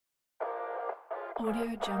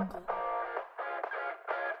Audio Jungle.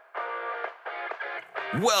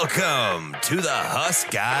 Welcome to the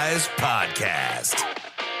Husk Guys Podcast.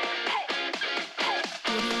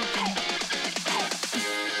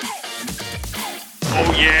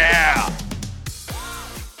 Oh, yeah.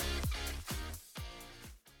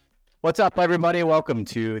 What's up, everybody? Welcome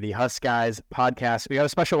to the Husk Guys Podcast. We got a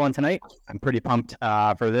special one tonight. I'm pretty pumped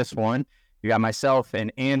for this one. You got myself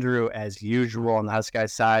and Andrew, as usual, on the Husk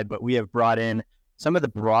Guys side, but we have brought in some of the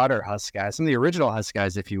broader Husk Guys, some of the original Husk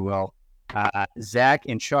Guys, if you will. Zach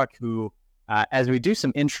and Chuck, who, as we do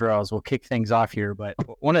some intros, we'll kick things off here. But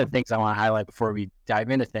one of the things I want to highlight before we dive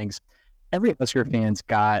into things, every Husker fan's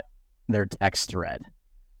got their text thread.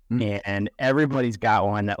 And everybody's got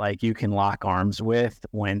one that like you can lock arms with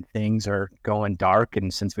when things are going dark.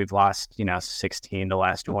 And since we've lost, 16 to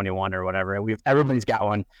last 21 or whatever, everybody's got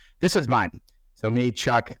one. This was mine. So me,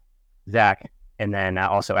 Chuck, Zach, and then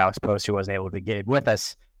also Alex Post, who wasn't able to get with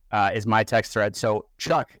us, is my text thread. So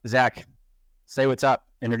Chuck, Zach, say what's up,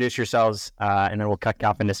 introduce yourselves, and then we'll cut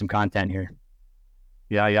off into some content here.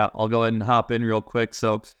 Yeah. I'll go ahead and hop in real quick.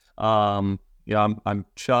 So, I'm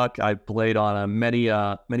Chuck. I played on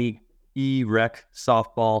many E-Rec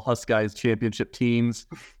softball Husk Guys championship teams.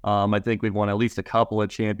 I think we've won at least a couple of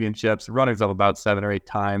championships, runners up about 7 or 8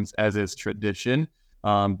 times, as is tradition.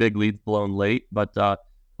 Big leads blown late, but the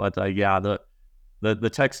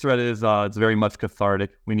text thread is it's very much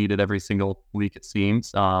cathartic. We need it every single week, it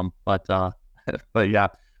seems. But yeah,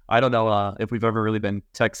 I don't know if we've ever really been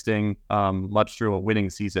texting much through a winning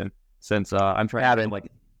season since I'm trying to like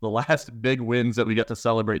the last big wins that we got to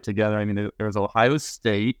celebrate together. I mean, there was Ohio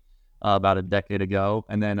State about a decade ago,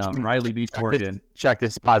 and then Riley beat Oregon. Chuck,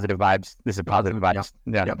 this is positive vibes. This is positive vibes.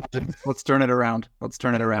 Yeah. Let's turn it around.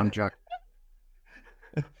 Chuck.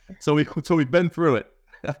 So we've been through it.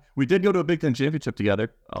 We did go to a Big Ten championship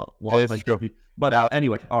together. Trophy. But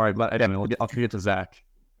anyway, all right. But anyway, I'll get to Zach.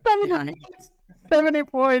 70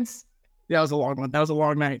 points. Yeah, that was a long one. That was a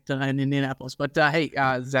long night in Indianapolis. But hey,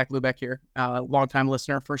 Zach Lubeck here, longtime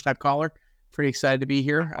listener, first time caller. Pretty excited to be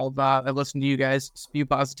here. I've listened to you guys spew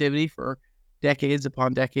positivity for decades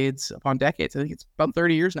upon decades upon decades. I think it's about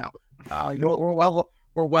 30 years now.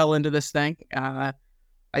 We're well into this thing. I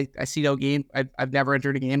see no game. I've never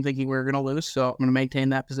entered a game thinking we were going to lose, so I'm going to maintain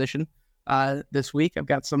that position this week. I've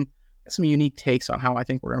got some unique takes on how I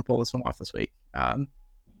think we're going to pull this one off this week. I'll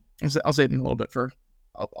save them a little bit for.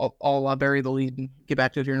 I'll bury the lead and get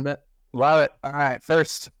back to it here in a bit. Love it. All right.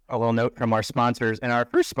 First, a little note from our sponsors. And our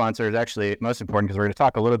first sponsor is actually most important because we're going to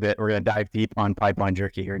talk a little bit. We're going to dive deep on Pipeline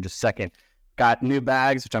Jerky here in just a second. Got new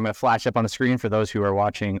bags, which I'm going to flash up on the screen for those who are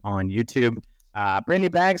watching on YouTube. Brand new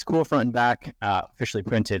bags, cool front and back, officially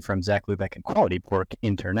printed from Zach Lubeck and Quality Pork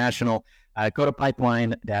International. Go to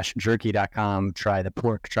pipeline-jerky.com. Try the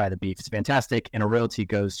pork, try the beef. It's fantastic. And a royalty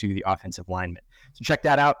goes to the offensive lineman. So check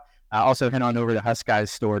that out. Also, head on over to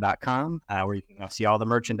huskguysstore.com, where you can see all the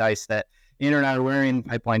merchandise that Andrew and I are wearing,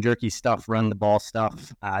 Pipeline Jerky stuff, Run the Ball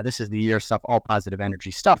stuff. This is the year stuff, all positive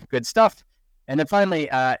energy stuff, good stuff. And then finally,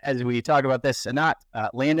 as we talk about this and not,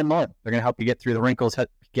 Land and Mold. They're going to help you get through the wrinkles,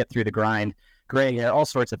 get through the grind, gray hair, all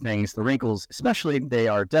sorts of things. The wrinkles, especially, they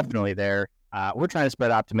are definitely there. We're trying to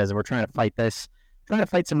spread optimism. We're trying to fight this, trying to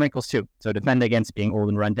fight some wrinkles too. So defend against being old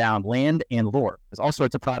and run down. Land and Lore. There's all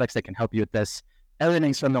sorts of products that can help you with this.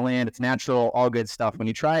 Everything's from the land. It's natural, all good stuff. When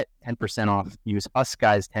you try it, 10% off. Use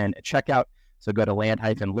HuskGuys10 at checkout. So go to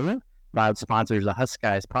land-lure. Proud sponsors the Husk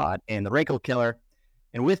Guys Pod and the Wrinkle Killer.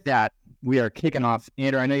 And with that, we are kicking off.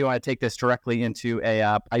 Andrew, I know you want to take this directly into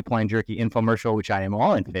a Pipeline Jerky infomercial, which I am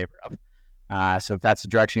all in favor of. So if that's the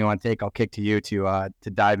direction you want to take, I'll kick to you to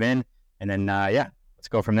dive in. And then, let's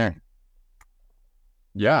go from there.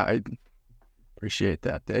 Yeah, I appreciate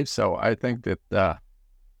that, Dave. So I think that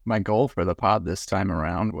my goal for the pod this time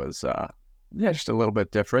around was, just a little bit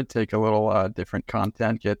different. Take a little different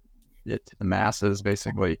content, get it to the masses.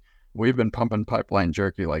 Basically, we've been pumping Pipeline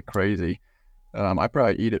Jerky like crazy. I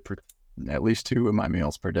probably eat it for at least 2 of my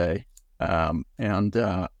meals per day. And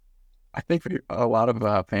I think a lot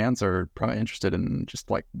of fans are probably interested in just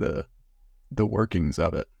like the workings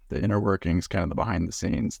of it, the inner workings, kind of the behind the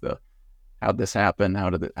scenes, how'd this happen?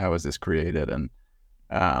 How was this created? And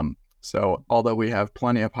so although we have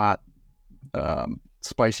plenty of hot,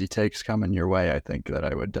 spicy takes coming your way, I think that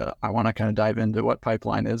I want to kind of dive into what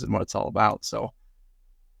Pipeline is and what it's all about. So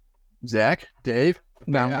Zach, Dave,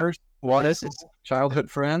 founders, what is it? Childhood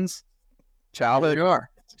friends, childhood, you are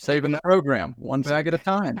saving the program one bag at a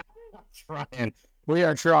time. We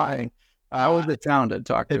are trying. How was it founded?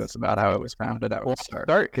 Talk to us about how it was founded. We'll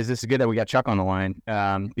start because this is good that we got Chuck on the line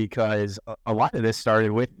because a lot of this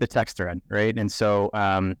started with the text thread, right? And so,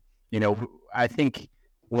 I think,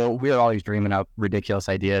 well, we're always dreaming up ridiculous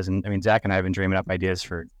ideas. And I mean, Zach and I have been dreaming up ideas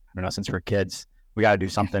for, I don't know, since we're kids. We got to do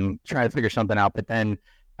something, try to figure something out. But then,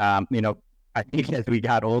 I think as we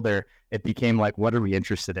got older, it became like, what are we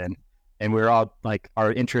interested in? And we were all like,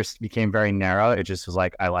 our interest became very narrow. It just was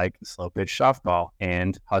like, I like slow pitch softball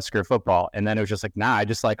and Husker football. And then it was just like, nah, I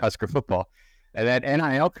just like Husker football. And then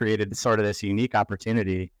NIL created sort of this unique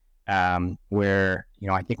opportunity where,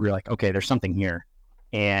 I think we were like, okay, there's something here.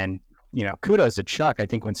 And, kudos to Chuck. I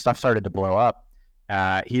think when stuff started to blow up,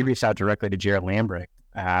 he reached out directly to Jared Lambrick,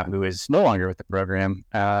 who is no longer with the program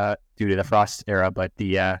due to the Frost era, but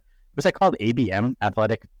what's that called? ABM,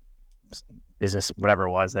 Athletic Business, whatever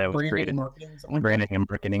it was that was created. Branding and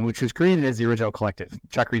marketing, which was created as the original collective.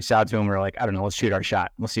 Chuck reached out to him. We were like, I don't know, let's shoot our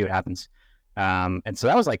shot. We'll see what happens. And so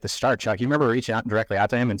that was like the start, Chuck. You remember reaching out directly out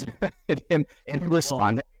to him and him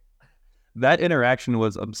responding? That interaction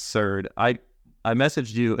was absurd. I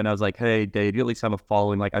messaged you and I was like, hey, Dave, you at least have a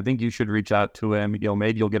following. Like, I think you should reach out to him.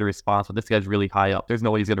 Maybe you'll get a response, but this guy's really high up. There's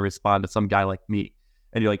no way he's going to respond to some guy like me.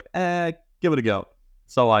 And you're like, give it a go.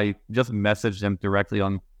 So I just messaged him directly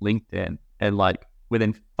on LinkedIn, and like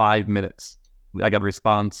within 5 minends, I got a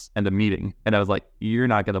response and a meeting. And I was like, you're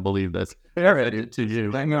not going to believe this. To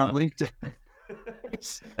you. Hang on LinkedIn.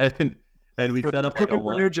 and we set up like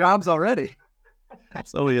for new jobs already.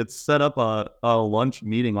 So we had set up a lunch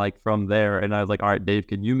meeting like from there. And I was like, all right, Dave,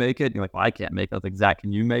 can you make it? And you're like, well, I can't make it. I was like, Zach,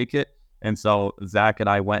 can you make it? And so Zach and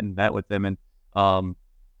I went and met with him, and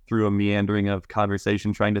through a meandering of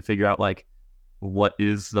conversation, trying to figure out like, what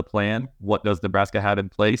is the plan? What does Nebraska have in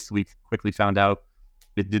place? We quickly found out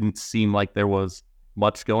it didn't seem like there was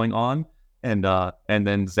much going on. And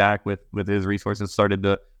then Zach with his resources started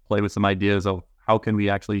to play with some ideas of how can we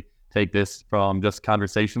actually take this from just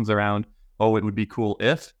conversations around, oh, it would be cool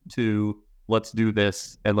if, to let's do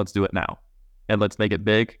this and let's do it now. And let's make it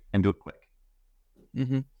big and do it quick.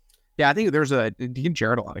 Mm-hmm. Yeah, I think you give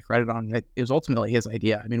Jared a lot of credit on it. It was ultimately his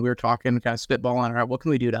idea. I mean, we were talking, kind of spitballing, all right, what can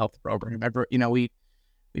we do to help the program?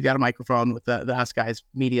 We've got a microphone with the Us Guys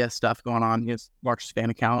media stuff going on. His largest fan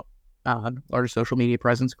account, largest social media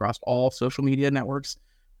presence across all social media networks.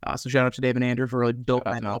 So shout out to Dave and Andrew for really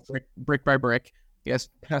building that out brick by brick. Yes,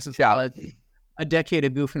 a decade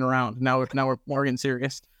of goofing around. Now we're more getting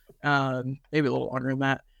serious. Maybe a little longer than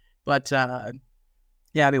that, but.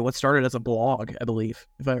 Yeah, I mean, what started as a blog, I believe.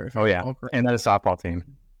 If I and then a softball team.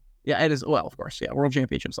 Yeah, it is. Well, of course, yeah, World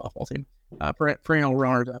Championship softball team. Perennial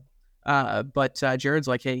runners up. But Jared's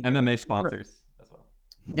like, hey, MMA sponsors as well.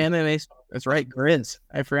 MMA, that's right, Grizz.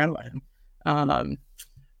 I forgot about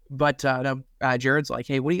him. Jared's like,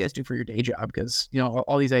 hey, what do you guys do for your day job? Because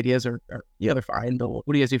all these ideas are they're fine, but what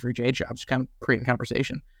do you guys do for your day job? Just kind of creating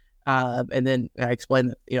conversation. And then I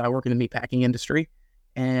explained that I work in the meatpacking industry.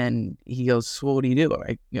 And he goes, well, what do you do?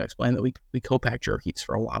 And I explained that we co-pack jerkies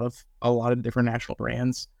for a lot of different national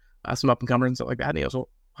brands, some up and comers and stuff like that. And he goes, well,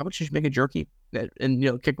 how about you just make a jerky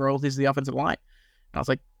and kick royalties to the offensive line? And I was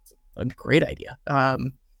like, a great idea.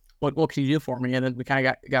 What can you do for me? And then we kind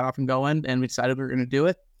of got off and going, and we decided we were going to do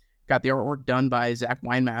it. Got the artwork done by Zach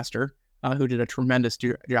Weinmaster, who did a tremendous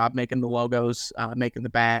job making the logos, making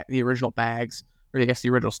the original bags, or I guess the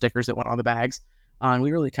original stickers that went on the bags. And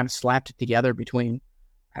we really kind of slapped it together between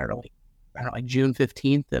like June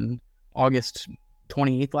 15th and August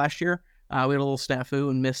 28th last year. We had a little snafu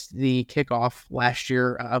and missed the kickoff last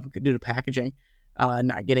year due to packaging,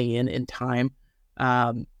 not getting in time.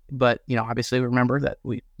 But obviously remember that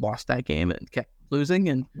we lost that game and kept losing,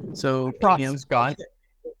 and so Frost is gone.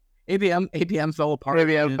 ABM fell apart.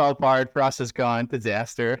 ABM fell apart. Frost is gone.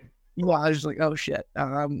 Disaster. Well, I was just like, oh shit.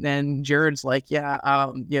 And Jared's like,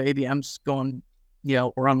 ABM's going,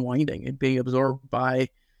 we're unwinding and being absorbed by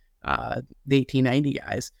the 1890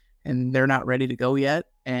 guys, and they're not ready to go yet.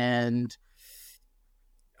 And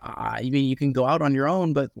you can go out on your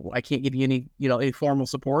own, but I can't give you any, any formal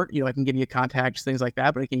support. I can give you contacts, things like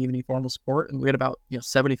that, but I can't give you any formal support. And we had about,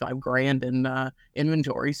 $75,000 in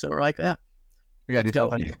inventory. So we're like, yeah, we got to do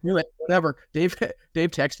something. We're like, whatever. Dave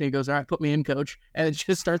texts me, he goes, all right, put me in, coach. And it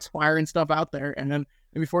just starts firing stuff out there. And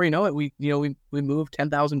before you know it, we moved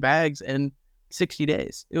 10,000 bags in 60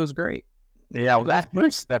 days. It was great. Yeah, well,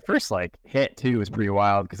 that first like hit too was pretty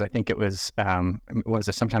wild, because I think it was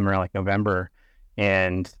sometime around like November,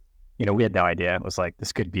 and we had no idea. It was like,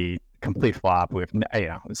 this could be complete flop. With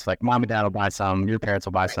it's like mom and dad will buy some, your parents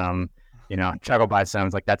will buy some, Chuck will buy some.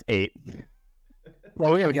 It's like, that's 8.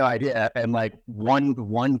 Well, we have no idea. And like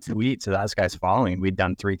one tweet to those guys following, we'd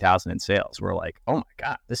done 3,000 in sales. We're like, oh my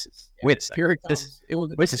god, this is this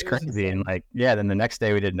is crazy. And like, then the next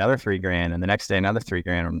day we did another $3,000, and the next day another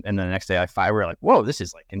 $3,000, and then the next day we were like, whoa, this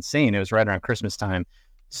is like insane. It was right around Christmas time,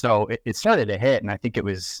 So it started to hit, and I think it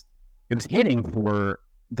was hitting for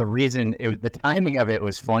the reason. The timing of it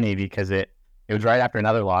was funny because it was right after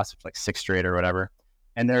another loss, like 6 straight or whatever.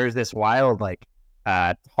 And there's this wild like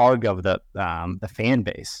tug of the fan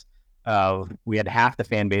base. We had half the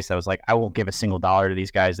fan base that was like, I won't give a single dollar to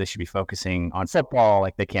these guys. They should be focusing on football.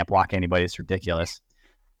 Like they can't block anybody. It's ridiculous.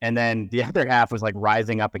 And then the other half was like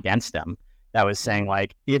rising up against them. That was saying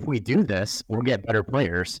like, if we do this, we'll get better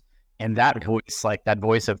players. And that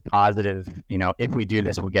voice of positive, if we do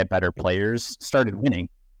this, we'll get better players, started winning.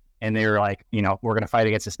 And they were like, we're going to fight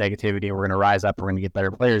against this negativity. We're going to rise up. We're going to get better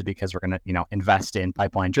players because we're going to, invest in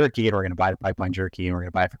Pipeline Jerky, and we're going to buy the Pipeline Jerky, and we're going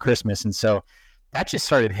to buy it for Christmas. And so that just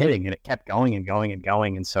started hitting, and it kept going and going and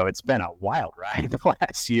going. And so it's been a wild ride the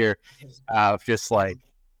last year of just like,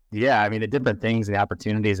 the different things and the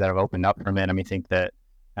opportunities that have opened up from it. I think that,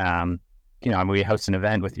 we host an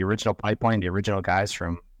event with the original Pipeline, the original guys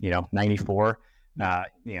from, 94,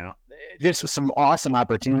 just some awesome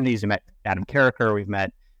opportunities. We met Adam Carricker. We've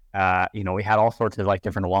met, we had all sorts of like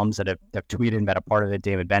different alums that have tweeted and been a part of it.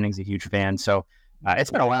 David Benning's a huge fan. So it's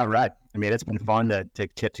been a wild ride. It's been fun to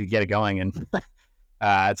get it going, and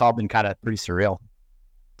it's all been kind of pretty surreal.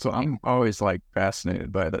 So I'm always like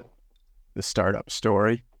fascinated by the startup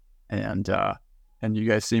story, and you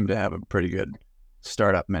guys seem to have a pretty good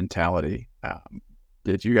startup mentality.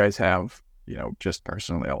 Did you guys have, just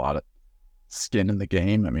personally a lot of skin in the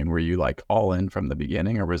game? Were you like all in from the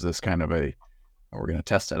beginning, or was this kind of we're going to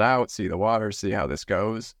test it out, see the water, see how this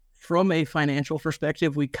goes? From a financial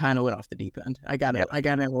perspective, we kind of went off the deep end. I got it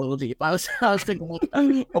a little deep. I was thinking,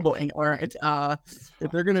 oh boy, all right.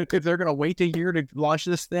 If they're gonna wait a year to launch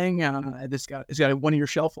this thing, it's got a 1-year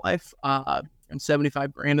shelf life. I'm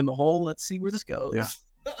 $75,000 in the hole. Let's see where this goes.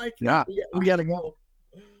 Yeah. We gotta go.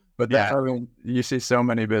 But you see so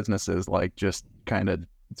many businesses like just kind of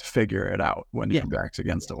figure it out when your back's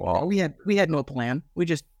against the wall. We had no plan. We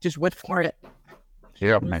just went for it.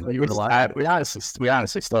 Yeah, man. We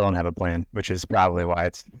honestly still don't have a plan, which is probably why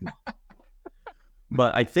it's.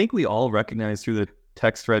 But I think we all recognize through the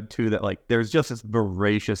text thread too that like there's just this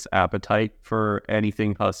voracious appetite for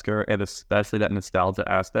anything Husker, and especially that nostalgia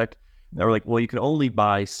aspect. That we're like, well, you can only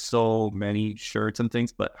buy so many shirts and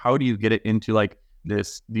things, but how do you get it into like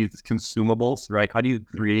these consumables, right? How do you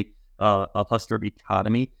create a Husker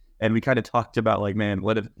economy? And we kind of talked about like, man,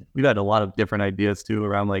 what if we've had a lot of different ideas too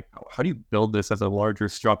around like, how do you build this as a larger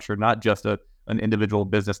structure, not just an individual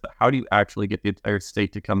business, but how do you actually get the entire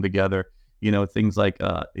state to come together? Things like,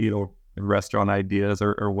 restaurant ideas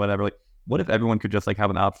or whatever. Like, what if everyone could just like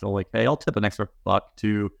have an optional, like, hey, I'll tip an extra buck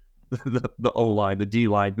to the O line, the D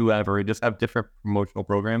line, whoever, and just have different promotional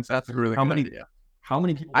programs. That's a really good idea. How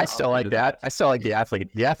many people? I still like that. I still like the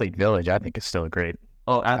athlete village. I think is still a great.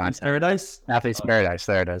 Oh, Athletes Paradise? Athletes Paradise.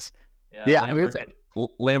 There it is. Yeah.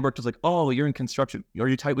 Lambert was like, oh, you're in construction. Are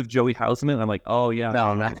you tight with Joey Houseman? I'm like, oh, yeah. No,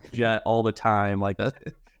 I'm not. Yeah, all the time. Like,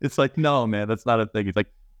 it's like, no, man, that's not a thing. He's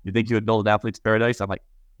like, you think you would build an Athletes Paradise? I'm like,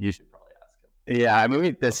 you should probably ask him. Yeah,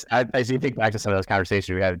 I do think back to some of those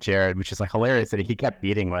conversations we had with Jared, which is like hilarious that he kept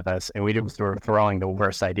beating with us, and we just were throwing the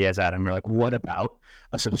worst ideas at him. We're like, what about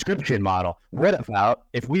a subscription model? What about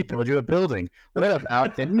if we build you a building? What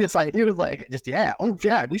about? And he was like,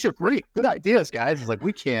 these are great, good ideas, guys. It's like,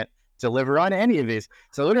 we can't deliver on any of these.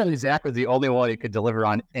 So literally Zach was the only one who could deliver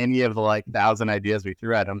on any of the like 1,000 ideas we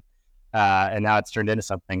threw at him. And now it's turned into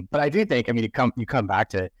something. But I do think, you come back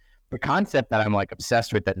to the concept that I'm like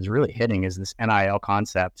obsessed with that is really hitting is this NIL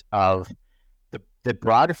concept of the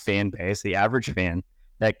broader fan base, the average fan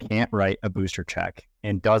that can't write a booster check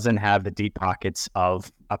and doesn't have the deep pockets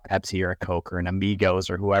of a Pepsi or a Coke or an Amigos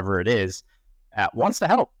or whoever it is, wants to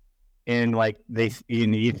help. And like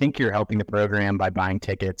you think you're helping the program by buying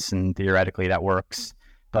tickets, and theoretically that works.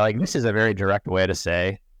 But like this is a very direct way to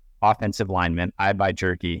say, offensive lineman, I buy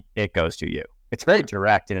jerky, it goes to you. It's very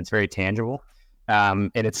direct and it's very tangible.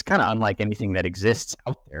 And it's kind of unlike anything that exists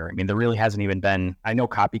out there. There really hasn't even been, I know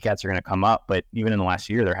copycats are going to come up, but even in the last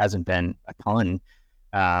year, there hasn't been a ton.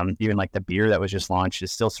 Even like the beer that was just launched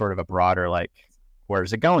is still sort of a broader, like,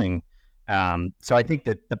 where's it going? So I think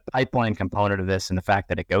that the pipeline component of this and the fact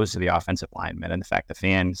that it goes to the offensive lineman and the fact the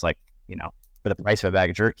fans like, for the price of a bag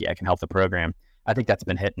of jerky, I can help the program. I think that's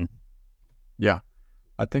been hitting. Yeah.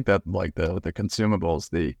 I think that like the consumables,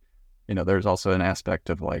 there's also an aspect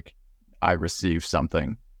of like, I receive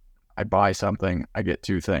something, I buy something, I get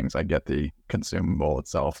two things. I get the consumable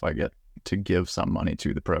itself. I get to give some money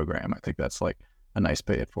to the program. I think that's like a nice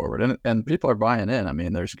pay it forward. And people are buying in.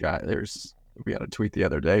 We had a tweet the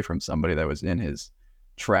other day from somebody that was in his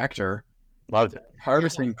tractor, loved it,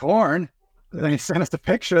 harvesting corn. And then he sent us a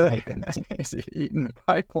picture that he's eating the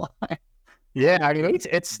pipeline. Yeah, I mean,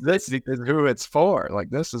 it's This is who it's for. Like,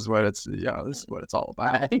 this is what it's, this is what it's all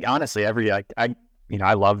about. I think honestly,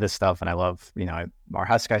 I love this stuff, and I love, our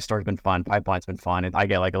Husk Guy store's been fun, Pipeline's been fun, and I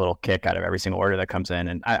get like a little kick out of every single order that comes in,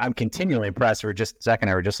 and I'm continually impressed. Zach and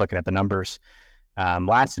I were just looking at the numbers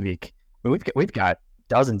last week. I mean, we've got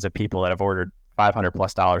dozens of people that have ordered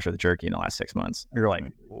 $500+ for the jerky in the last 6 months. You're like,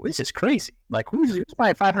 well, this is crazy. Like, who's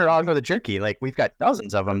buying $500 for the jerky? Like, we've got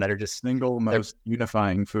dozens of them that are just single most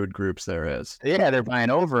unifying food groups there is. Yeah, they're buying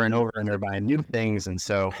over and over, and they're buying new things, and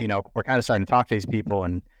so we're kind of starting to talk to these people,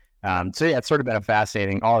 and so yeah, it's sort of been a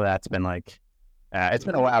fascinating. All of that's been like, it's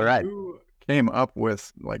been a wild ride. Who came up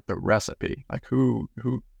with like the recipe? Like who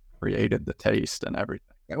created the taste and everything?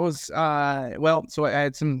 It was so I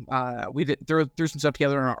had some we threw some stuff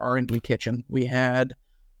together in our R&D kitchen. We had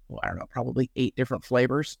I don't know, probably 8 different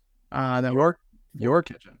flavors. That Your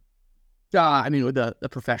kitchen. I mean, with the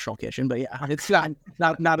professional kitchen, but yeah, it's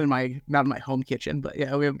not in my home kitchen, but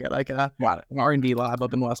yeah, we've got like an R&D lab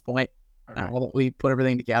up in West Point. We put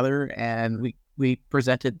everything together, and we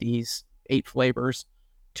presented these 8 flavors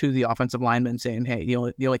to the offensive linemen, saying, hey, the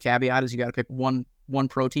only caveat is you got to pick one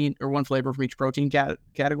protein or one flavor from each protein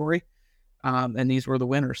category, and these were the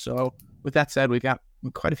winners. So with that said, we've got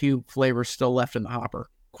quite a few flavors still left in the hopper,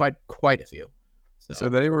 quite a few. So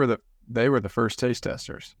they were the first taste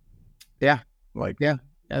testers. Yeah, were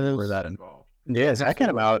that involved? Yeah, Zach had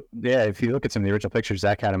him out. Yeah, if you look at some of the original pictures,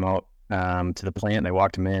 Zach had him out to the plant. They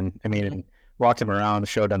walked him in. I mean, walked him around,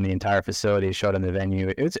 showed him the entire facility, showed him the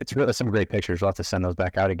venue. It's really some great pictures. We'll have to send those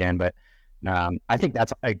back out again. But I think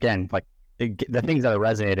that's, again, like the things that are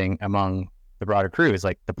resonating among the broader crew is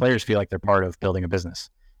like the players feel like they're part of building a business.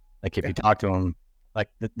 Like if you talk to them, like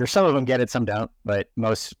there's some of them get it, some don't. But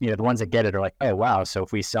most, the ones that get it are like, oh, wow. So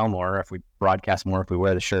if we sell more, if we broadcast more, if we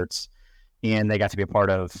wear the shirts, and they got to be a part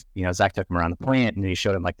of, Zach took them around the plant and he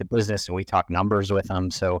showed them like the business, and we talked numbers with them.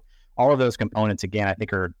 So all of those components, again, I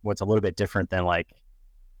think are what's a little bit different than like,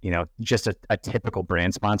 just a typical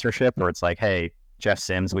brand sponsorship where it's like, hey, Jeff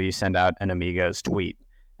Sims, will you send out an Amigos tweet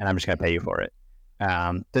and I'm just going to pay you for it.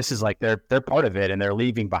 This is like they're part of it, and they're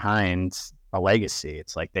leaving behind a legacy.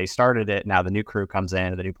 It's like they started it. Now the new crew comes in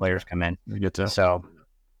and the new players come in. You get to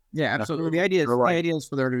Yeah, absolutely. The idea is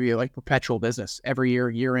for there to be like perpetual business every year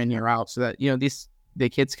in, year out, so that the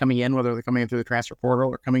kids coming in, whether they're coming in through the transfer portal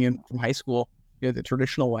or coming in from high school, the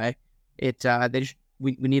traditional way,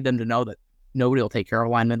 we need them to know that nobody will take care of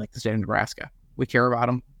linemen like the state of Nebraska. We care about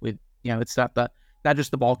them. It's not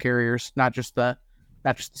just the ball carriers, not just the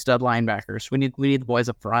stud linebackers. We need the boys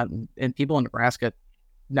up front, and people in Nebraska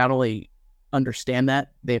not only understand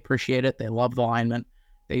that, they appreciate it. They love the linemen.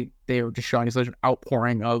 They are just showing such an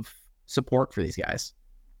outpouring of support for these guys.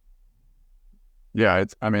 Yeah,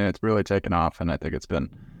 it's really taken off, and I think it's been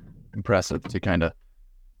impressive to kind of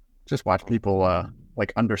just watch people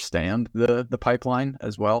like understand the pipeline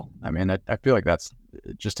as well. I mean, I feel like that's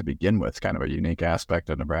just to begin with kind of a unique aspect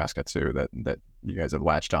of Nebraska too that you guys have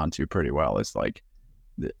latched onto pretty well. Is like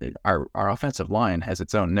our offensive line has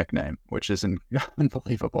its own nickname, which is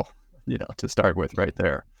unbelievable, to start with right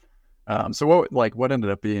there. So what ended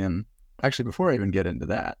up being, actually, before I even get into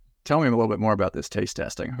that, tell me a little bit more about this taste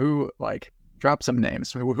testing. Who, drop some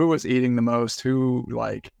names. Who was eating the most? Who,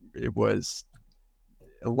 it was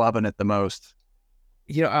loving it the most?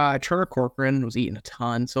 Turner Corcoran was eating a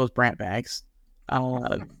ton. So was Brant Baggs.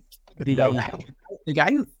 The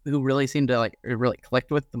guy who really seemed to really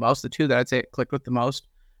clicked with the most, the two that I'd say it clicked with the most,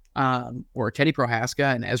 were Teddy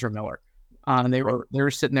Prohaska and Ezra Miller. And they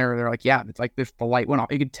were sitting there. They're like, yeah, it's like the light went off.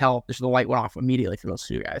 You could tell the light went off immediately for those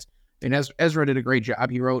two guys. And Ezra did a great job.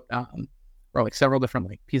 He wrote like several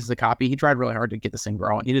different pieces of copy. He tried really hard to get this thing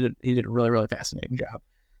growing. He did a really, really fascinating job.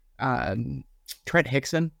 Trent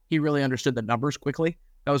Hickson, he really understood the numbers quickly.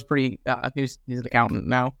 That was pretty. He's an accountant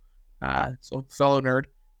now, so fellow nerd.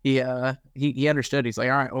 He understood. He's like,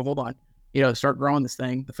 all right, well, hold on. Start growing this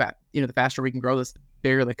thing. The faster we can grow this, the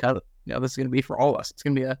bigger the cut. This is going to be for all of us. It's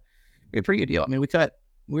going to be a pretty good deal. I mean,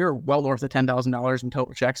 we were well north of $10,000 in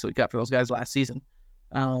total checks that we got for those guys last season.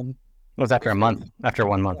 It was after 1 month.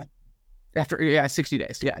 After 60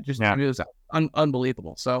 days. Yeah, it was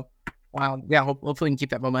unbelievable. So, wow. Yeah, hopefully we can keep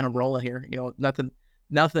that momentum rolling here.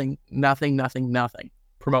 Nothing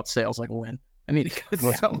promotes sales like a win. I mean, it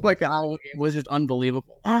was just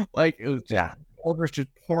unbelievable. Like it was orders just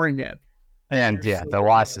pouring in. And the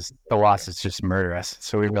loss is just murderous.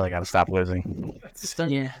 So we really got to stop losing.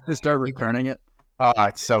 To start returning it. Oh,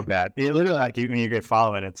 it's so bad. It literally, when you get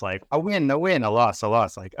following, it's like a win, a loss.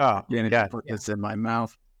 Like, oh, it's in my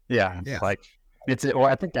mouth. Yeah. It's like Well,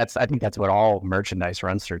 I think that's what all merchandise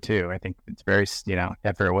runs through too. I think it's very,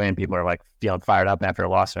 after a win, people are like feeling fired up. After a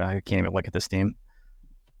loss, I can't even look at this team.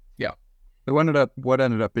 Yeah. So what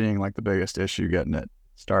ended up being like the biggest issue getting it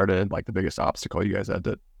started, like the biggest obstacle you guys had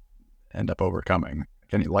to end up overcoming?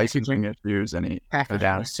 Any licensing issues? Any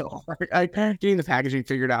packaging was so hard. Getting the packaging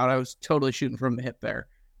figured out, I was totally shooting from the hip there.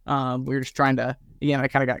 We were just trying to, again, I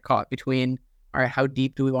kind of got caught between, all right, how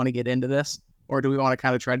deep do we want to get into this? Or do we want to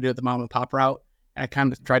kind of try to do it the mom and pop route? And I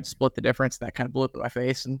kind of tried to split the difference. That kind of blew up in my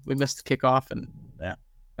face, and we missed the kickoff. And yeah,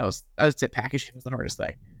 I would say packaging was the hardest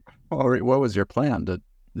thing. Well, what was your plan? To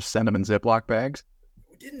just send them in Ziploc bags?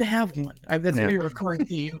 We didn't have one. That's a recurring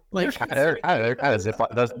theme. Like they're kind of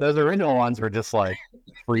Ziploc. Those original ones were just like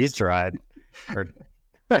freeze dried.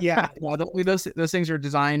 Yeah, well, those things are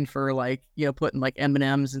designed for like putting like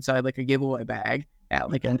M&Ms inside like a giveaway bag at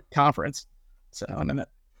like a conference. So and then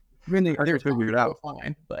really they're figured it out.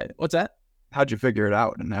 Fine, but what's that? How'd you figure it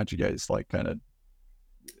out, and how'd you guys like kind of?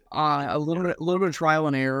 A little bit of trial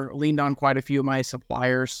and error. Leaned on quite a few of my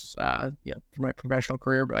suppliers, for my professional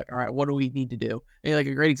career. But all right, what do we need to do? And like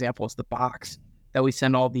a great example is the box that we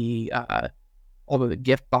send all the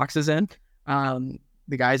gift boxes in.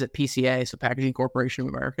 The guys at PCA, so Packaging Corporation of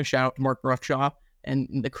America, shout out to Mark Ruffshaw and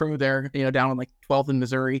the crew there, down in like 12th in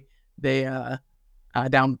Missouri. They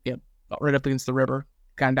down right up against the river,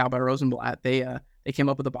 kind of down by Rosenblatt. They came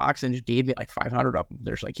up with a box and just gave me like 500 of them.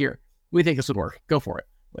 They're just like, here, we think this would work. Go for it.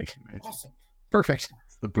 Like, awesome. Perfect.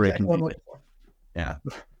 It's the breaking. Yeah.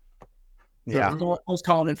 Yeah. I was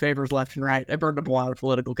calling in favors left and right. I burned up a lot of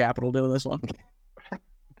political capital doing this one.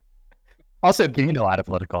 Also gained a lot of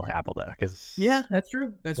political capital though, because that's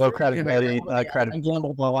true. That's low true. credibility. I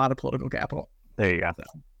gambled a lot of political capital. There you go.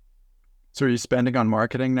 So are you spending on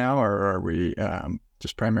marketing now, or are we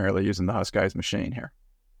just primarily using the Husk Guys machine here?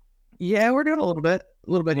 Yeah, we're doing a little bit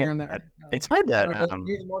here and there. It's hard that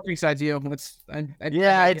the marketing side's you.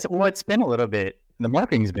 It's been a little bit. The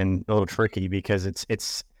marketing's been a little tricky because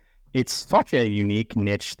it's such a unique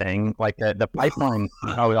niche thing. Like the pipeline.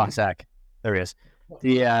 Oh, on Zach. There he is.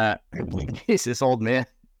 He's this old man.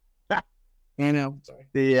 I know. Sorry.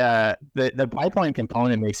 The pipeline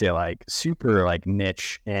component makes it like super like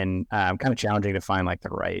niche and kind of challenging to find like the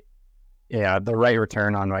right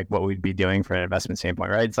return on like what we'd be doing from an investment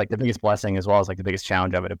standpoint, right? It's like the biggest blessing as well as like the biggest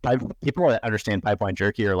challenge of it. People that understand pipeline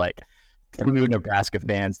jerky are like true Nebraska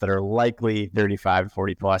fans that are likely 35,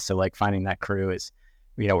 40 plus. So like finding that crew is,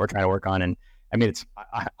 we're trying to work on. And I mean, it's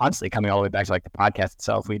honestly coming all the way back to like the podcast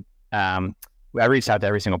itself. I reached out to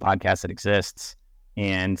every single podcast that exists,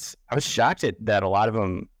 and I was shocked that a lot of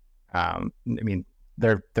them,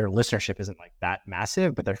 their listenership isn't like that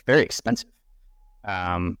massive, but they're very expensive.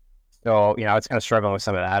 So, it's kind of struggling with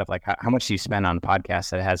some of that of like, how much do you spend on a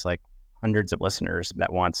podcast that has like hundreds of listeners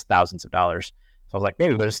that wants thousands of dollars? So I was like,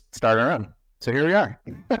 maybe we'll just start our own. So here we are.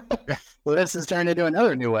 Well, this is turning into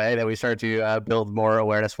another new way that we start to build more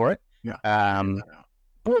awareness for it. Yeah.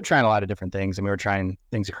 We were trying a lot of different things, and we were trying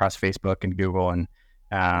things across Facebook and Google and,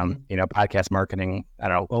 podcast marketing. I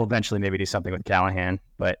don't know. We'll eventually maybe do something with Callahan,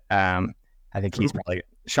 but I think he's probably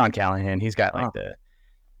Sean Callahan. He's got like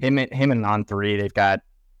him and On3, they've got,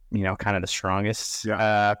 kind of the strongest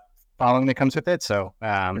following that comes with it. So,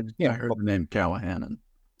 I heard the name Callahan.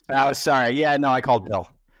 Oh, sorry. Yeah, no, I called Bill.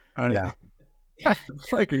 Yeah.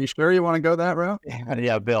 Like, are you sure you want to go that route?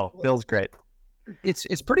 Yeah, Bill. Bill's great.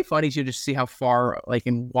 It's pretty funny to just see how far like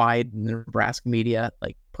in wide the Nebraska media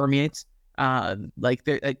like permeates. One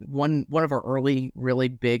of our early really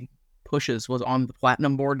big pushes was on the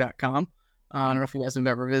platinumboard.com. I don't know if you guys have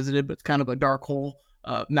ever visited, but it's kind of a dark hole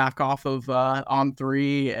knockoff of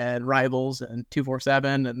On3 and Rivals and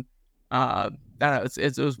 247, and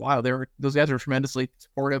it was wild. Those guys were tremendously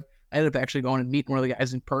supportive. I ended up actually going and meeting one of the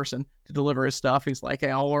guys in person to deliver his stuff. He's like, "Hey,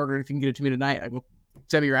 I'll order it if you can get it to me tonight." I go,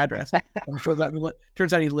 "Send me your address."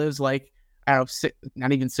 Turns out he lives like, I don't know,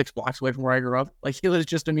 not even 6 blocks away from where I grew up. Like he lives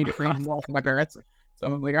just immediately from my parents. So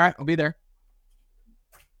I'm like, all right, I'll be there.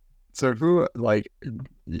 So who,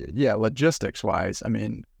 logistics wise, I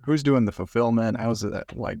mean, who's doing the fulfillment? How's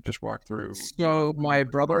it like? Just walk through. So my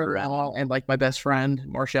brother-in-law and like my best friend,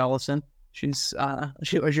 Marcia Ellison, she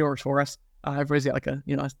works for us. Everybody's got like a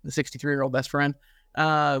 63-year-old best friend.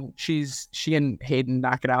 She and Hayden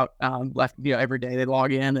knock it out. Left every day they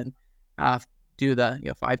log in and do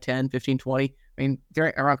the 5, 10, 15, 20. I mean,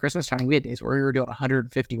 around Christmas time we had days where we were doing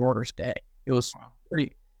 150 orders a day. It was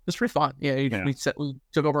pretty fun. Yeah, we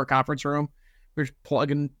took over a conference room. We were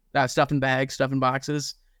plugging stuff in bags, stuff in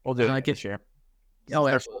boxes. We'll do it this year. Oh,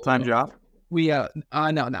 it's a full-time job? We no,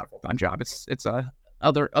 not a full-time job. It's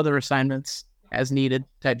other assignments as needed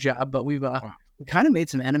type job, but we've we kind of made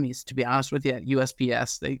some enemies, to be honest with you, at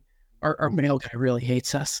USPS. Our mail guy really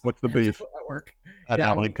hates us. What's the beef? At work.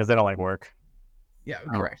 Because they don't like work. Yeah,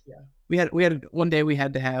 correct. Yeah, we had one day we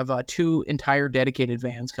had to have 2 entire dedicated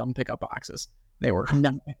vans come pick up boxes. They were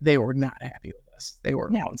not happy with us. They were.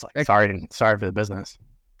 Yeah, it's like sorry for the business.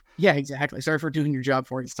 Yeah, exactly. Sorry for doing your job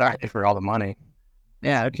for you. Sorry for all the money.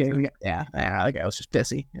 Yeah. Okay. That guy was just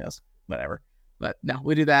pissy. Yes. Whatever. But no,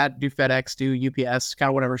 we do that. Do FedEx. Do UPS. Kind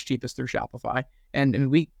of whatever's cheapest through Shopify.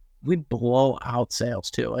 And we blow out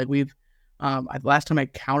sales too. Like we've last time I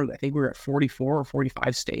counted, I think we were at 44 or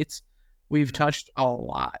 45 states. We've touched a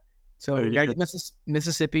lot. So we got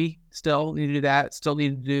Mississippi. Still need to do that. Still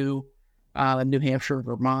need to do New Hampshire,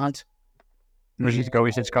 Vermont. We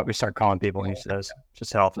start calling people and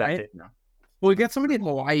just help. Right? Well, we got somebody in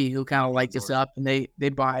Hawaii who kind of liked us up, and they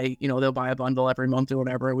buy, they'll buy a bundle every month or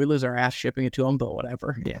whatever. We lose our ass shipping it to them, but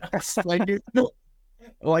whatever. Yeah, like, dude, I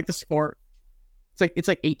like the sport. It's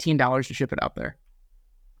like $18 to ship it out there.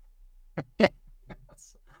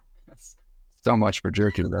 So much for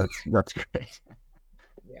jerky. That's great.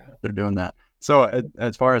 Yeah, they're doing that. So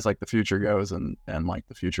as far as like the future goes and like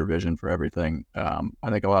the future vision for everything, I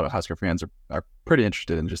think a lot of Husker fans are pretty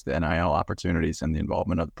interested in just the NIL opportunities and the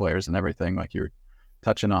involvement of the players and everything like you're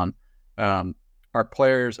touching on. Are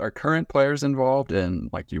current players involved,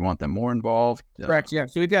 and like, do you want them more involved? Correct. Yeah.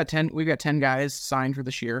 So we've got 10 guys signed for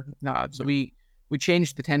this year. So we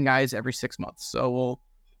changed the 10 guys every 6 months. So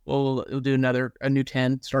we'll do a new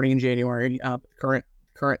 10 starting in January. Current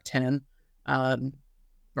 10.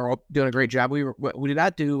 Are all doing a great job. We did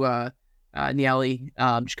not do Niali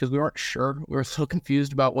just because we weren't sure. We were so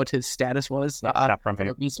confused about what his status was from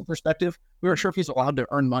a visa perspective. We weren't sure if he's allowed to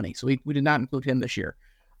earn money, so we did not include him this year.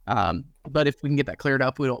 But if we can get that cleared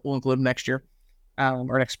up, we'll include him next year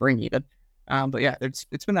or next spring even. But yeah, it's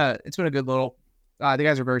been a good little. The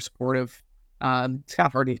guys are very supportive. It's kind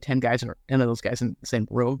of hard to get 10 guys or 10 of those guys in the same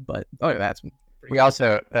room, but that's. We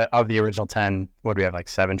also, of the original 10, what do we have, like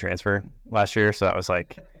 7 transfer last year? So that was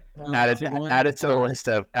like added to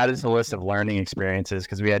the list of learning experiences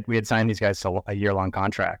because we had signed these guys to a year-long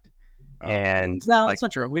contract. And no, that's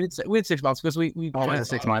not true. We did 6 months because we was it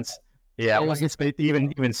 6 months? Yeah,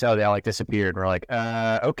 even so, they all like disappeared. We're like,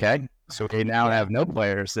 okay, so we now have no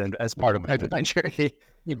players and as part of my Jerky.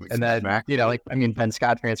 And then, Ben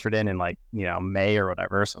Scott transferred in like, May or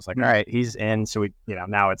whatever. So it's like, all right, he's in. So we,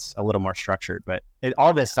 now it's a little more structured. But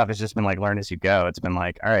all this stuff has just been like learn as you go. It's been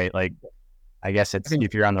like, all right, like, I guess it's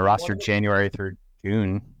if you're on the roster January through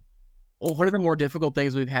June. Well, one of the more difficult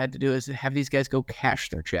things we've had to do is have these guys go cash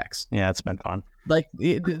their checks. Yeah, it's been fun. Like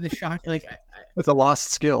the shock, like it's a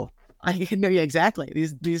lost skill. Yeah, exactly.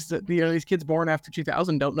 These kids born after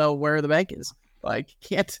 2000 don't know where the bank is. Like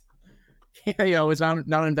can't. It's not in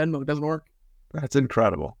Venmo. It doesn't work. That's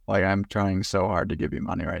incredible. Like I'm trying so hard to give you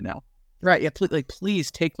money right now. Right? Yeah. Please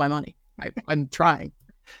take my money. I'm trying.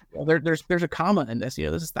 There's a comma in this.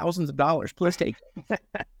 This is thousands of dollars. Please take it.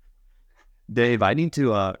 Dave, I need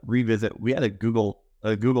to revisit. We had a Google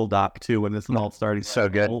Doc too when this all started. So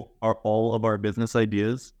good. All of our business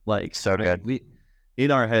ideas, like so good. We in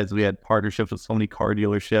our heads we had partnerships with so many car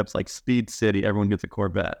dealerships, like Speed City. Everyone gets a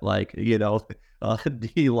Corvette. Like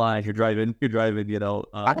D-Line, you're driving.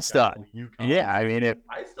 I still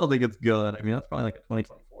think it's good. I mean, that's probably like a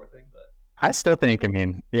 2024 thing, but I still think.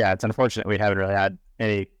 It's unfortunate we haven't really had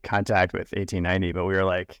any contact with 1890, but we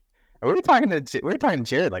were talking to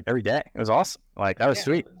Jared like every day. It was awesome. Like that was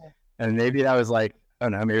sweet. And maybe that was like, I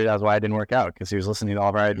don't know, maybe that was why it didn't work out because he was listening to all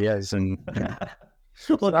of our ideas and.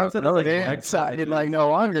 Well, that was another thing. Excited like no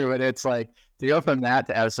longer, but it's like to go from that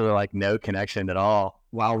to absolutely like no connection at all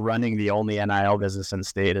while running the only NIL business in the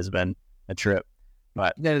state has been a trip.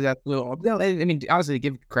 But that is absolutely. No, I mean, honestly, to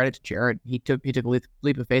give credit to Jared, he took a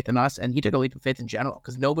leap of faith in us, and he took a leap of faith in general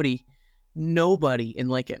because nobody in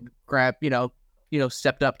Lincoln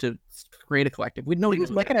stepped up to create a collective. We know he was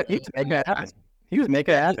making it happen. He was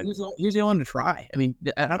making it happen. He was the one to try. I mean,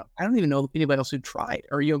 I don't even know anybody else who tried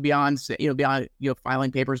or beyond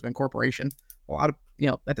filing papers of incorporation. A lot of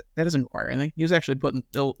that doesn't require anything. He was actually putting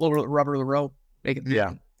the little rubber to the road.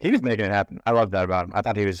 Yeah, he was making it happen. I love that about him. I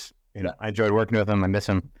thought he was. I enjoyed working with him. I miss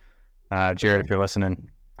him. Jared, if you're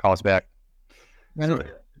listening, call us back.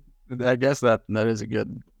 I guess that is a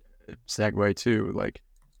good segue too. Like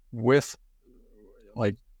with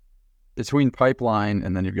between Pipeline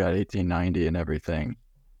and then you've got 1890 and everything,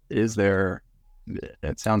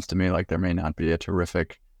 it sounds to me like there may not be a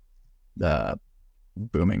terrific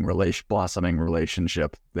blossoming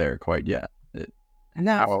relationship there quite yet. It's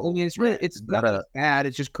not bad.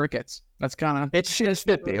 It's just crickets. That's kind of. It's just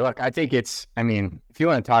 50. Look, I think if you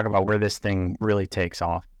want to talk about where this thing really takes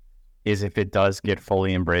off, is if it does get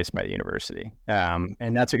fully embraced by the university.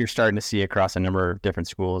 And that's what you're starting to see across a number of different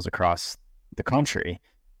schools across the country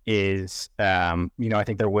is, I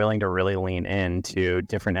think they're willing to really lean into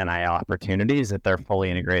different NIL opportunities that they're fully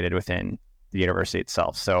integrated within the university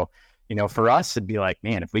itself. So, for us, it'd be like,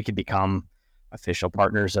 man, if we could become official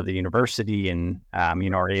partners of the university and,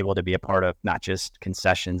 are able to be a part of not just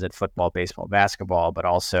concessions at football, baseball, basketball, but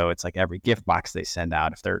also it's like every gift box they send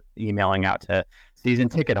out, if they're emailing out to season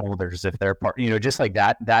ticket holders, if they're part, just like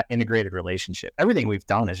that integrated relationship. Everything we've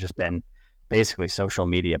done has just been basically social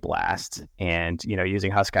media blast and,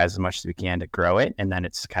 using Husk Guys as much as we can to grow it. And then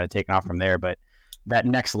it's kind of taken off from there. But that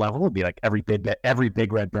next level would be like every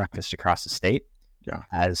big red breakfast across the state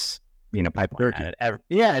has, pipeline at it.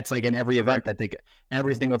 It's like in every event that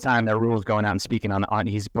every single time that Rule's going out and speaking on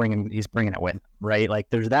he's bringing it with, right? Like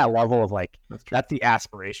there's that level of like, that's the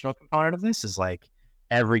aspirational component of this is like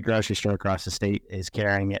every grocery store across the state is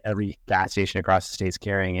carrying it. Every gas station across the state is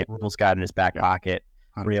carrying it. Rule's got it in his back pocket.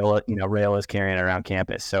 Rail is carrying it around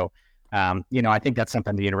campus. So, I think that's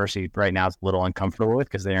something the university right now is a little uncomfortable with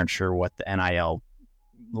because they aren't sure what the NIL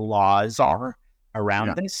laws are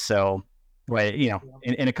around this. So, but,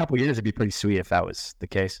 in a couple of years, it'd be pretty sweet if that was the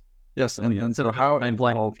case. Yes. And so how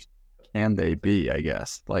involved can they be, I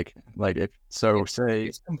guess? Like if, so say,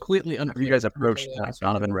 it's completely have you guys approached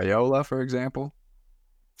Donovan Raiola, for example?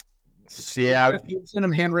 Yeah, send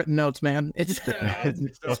them handwritten notes, man. It's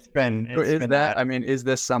been that. I mean, is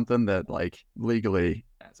this something that like legally?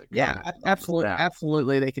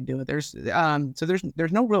 Absolutely, they can do it. There's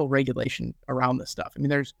no real regulation around this stuff. I mean,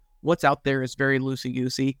 there's what's out there is very loosey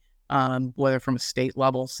goosey, whether from a state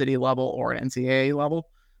level, city level, or an NCAA level.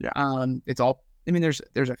 Yeah. It's all. I mean, there's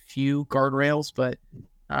a few guardrails, but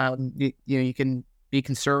you can be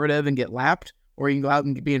conservative and get lapped, or you can go out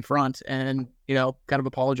and be in front and kind of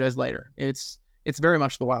apologize later. It's very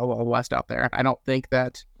much the wild, wild west out there. I don't think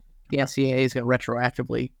that the NCAA is going to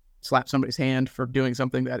retroactively slap somebody's hand for doing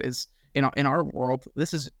something that is in our world.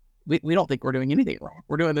 This is we don't think we're doing anything wrong.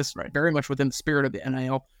 We're doing this very much within the spirit of the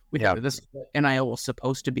NIL. We think that this is what NIL was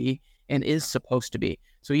supposed to be and is supposed to be.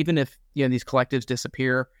 So even if these collectives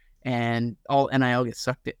disappear and all NIL gets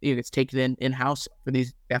gets taken in house for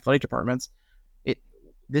these athletic departments,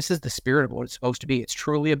 this is the spirit of what it's supposed to be. It's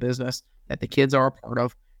truly a business that the kids are a part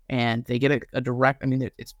of, and they get a direct. I mean,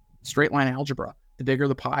 it's straight line algebra. The bigger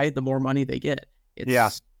the pie, the more money they get.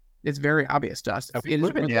 It's very obvious to us.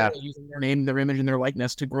 Using their name, their image, and their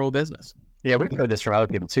likeness to grow a business. Yeah, we've heard this from other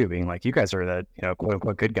people too, being like, you guys are the quote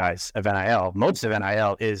unquote good guys of NIL. Most of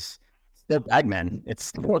NIL is the bagmen.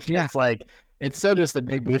 It's like it's still just a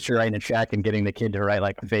big booster writing a check and getting the kid to write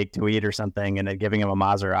like a fake tweet or something, and then giving him a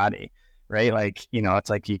Maserati. Right, like it's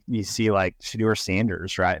like you see like Shedeur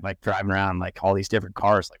Sanders, right, like driving around like all these different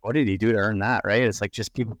cars. Like, what did he do to earn that? Right, it's like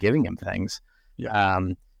just people giving him things.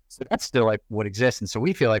 So that's still like what exists, and so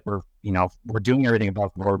we feel like we're doing everything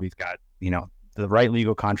above board. We've got the right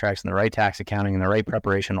legal contracts and the right tax accounting and the right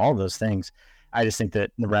preparation, all of those things. I just think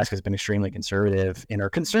that Nebraska has been extremely conservative and are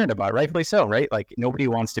concerned about it, rightfully so. Right, like nobody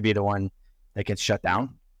wants to be the one that gets shut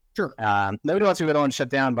down. Sure. Nobody wants to be the one shut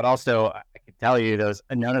down, but also I can tell you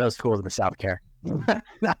none of those schools in the South care.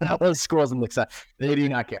 None of those schools in the South, they do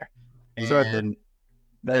not care. And so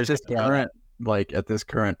there's just at this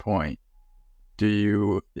current point,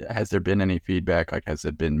 has there been any feedback? Like, has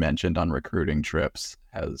it been mentioned on recruiting trips?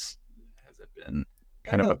 Has it been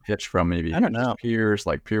kind of a pitch from maybe peers,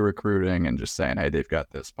 like peer recruiting, and just saying, hey, they've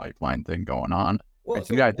got this pipeline thing going on? Well,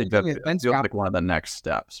 I think that feels like one of the next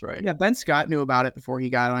steps, right? Yeah, Ben Scott knew about it before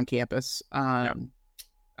he got on campus. He's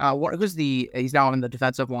now on the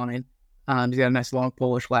defensive line. He's got a nice long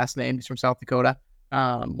Polish last name. He's from South Dakota.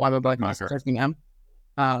 Why am I blanking M?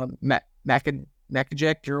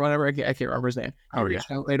 Makajek or whatever. I can't remember his name. He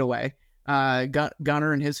reached out right away.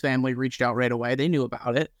 Gunner and his family reached out right away. They knew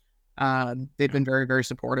about it. They've been very, very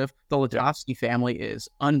supportive. The Ladovsky family is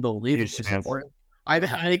unbelievably supportive. I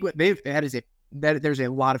think what they've had is there's a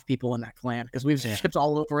lot of people in that clan because we've shipped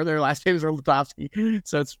all over. Their last names are Ladovsky,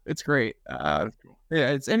 so it's great.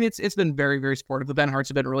 It's been very, very supportive. The Ben Harts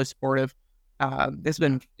have been really supportive. It's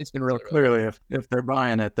been really clearly if they're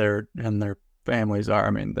buying it, their families are.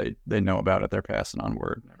 I mean, they know about it. They're passing on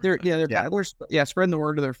word. They're spreading the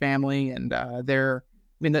word to their family, and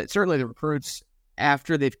certainly the recruits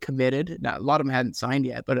after they've committed. Now, a lot of them hadn't signed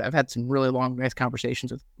yet, but I've had some really long, nice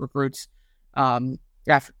conversations with recruits after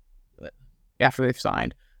they've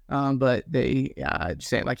signed. But they just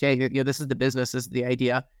say like, hey, this is the business, this is the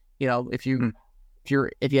idea. If you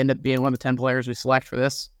end up being one of the 10 players we select for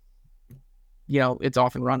this, it's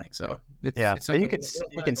off and running. So so you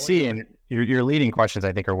can see, and your leading questions,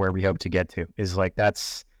 I think, are where we hope to get to. Is like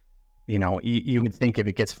that's you would think if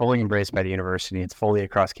it gets fully embraced by the university, it's fully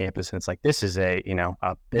across campus, and it's like, this is a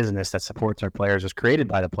business that supports our players, was created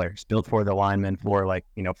by the players, built for the linemen, for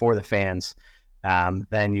for the fans.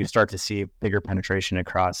 Then you start to see bigger penetration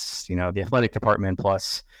across, the athletic department,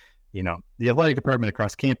 plus, the athletic department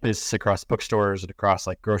across campus, across bookstores, and across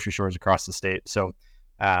like grocery stores across the state. So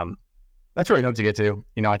that's where I hope to get to.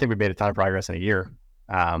 I think we made a ton of progress in a year.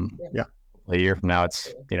 A year from now,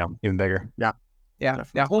 it's, even bigger. Yeah.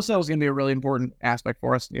 Wholesale is going to be a really important aspect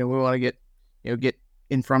for us. We want to get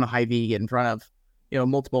in front of Hy-Vee, get in front of,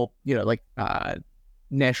 multiple,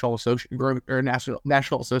 National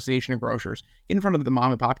Association of Grocers, get in front of the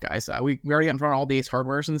mom and pop guys. We already got in front of all the Ace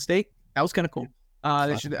Hardwares in the state. That was kind of cool.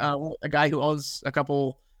 A guy who owns a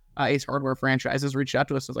couple Ace Hardware franchises reached out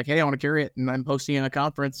to us and was like, hey, I want to carry it, and I'm hosting a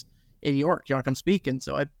conference in New York. You want to come speak? And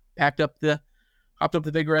so I hopped up the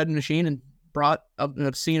big red machine and brought an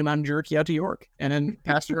obscene amount of jerky out to York, and then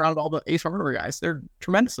passed it around to all the Ace Hardware guys. They're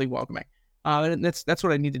tremendously welcoming. And that's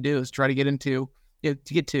what I need to do, is try to get into, I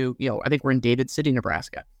think we're in David City,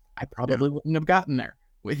 Nebraska. I probably wouldn't have gotten there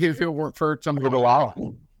if it weren't for some Ogallala.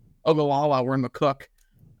 We're in McCook.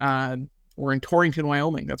 We're in Torrington,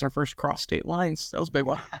 Wyoming. That's our first cross state lines. That was a big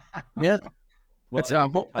one. Yeah.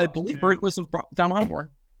 I believe Bert was down on more.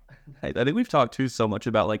 I think we've talked too so much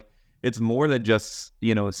about, like, it's more than just,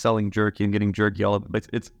 selling jerky and getting jerky all of it.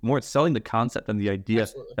 It's more selling the concept and the idea.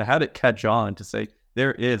 Absolutely. To have it catch on, to say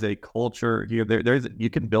there is a culture here. You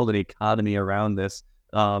can build an economy around this.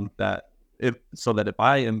 That if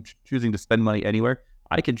I am choosing to spend money anywhere,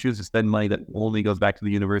 I can choose to spend money that only goes back to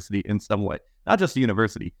the university in some way, not just the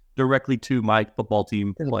university, directly to my football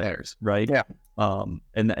team players, right? Yeah.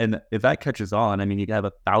 And if that catches on, I mean, you have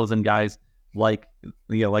 1,000 guys like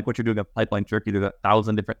what you're doing at Pipeline Jerky. There's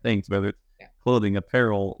 1,000 different things, whether it's clothing,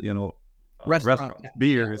 apparel, restaurants,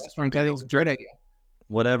 beers,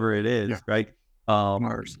 whatever it is, right?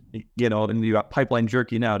 And you got Pipeline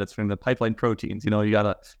Jerky now. That's from the Pipeline Proteins. You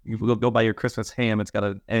go buy your Christmas ham. It's got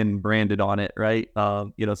an N branded on it, right?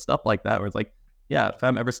 Stuff like that. Where it's like, if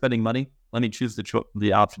I'm ever spending money, let me choose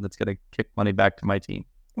the option that's going to kick money back to my team.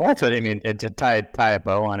 Well, that's what I mean. To tie a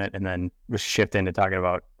bow on it, and then just shift into talking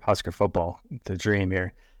about Husker football, the dream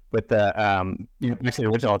here. With the next to the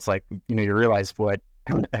original, it's like, you realize what,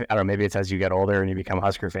 I don't know, maybe it's as you get older and you become a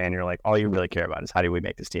Husker fan, you're like, all you really care about is how do we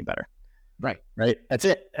make this team better. Right. That's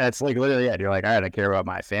it. That's like literally it. You're like, all right, I care about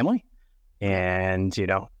my family, and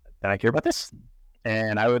then I care about this,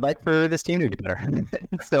 and I would like for this team to get better.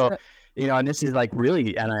 So, and this is like really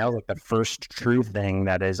NIL, like the first true thing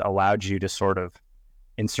that has allowed you to sort of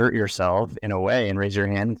insert yourself in a way and raise your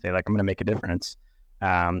hand and say, like, I'm going to make a difference.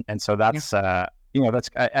 And so that's I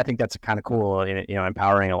think that's kind of cool,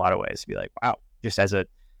 empowering in a lot of ways to be like, wow, just as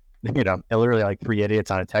literally like 3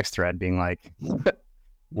 idiots on a text thread being like,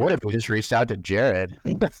 what if we just reached out to Jared?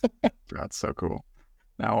 That's so cool.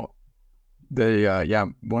 Now,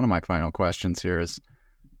 one of my final questions here is,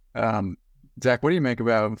 Zach, what do you make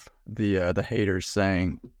about the haters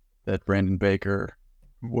saying that Brandon Baker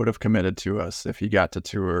would have committed to us if he got to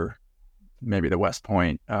tour maybe the West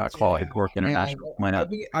Point Quality Pork International?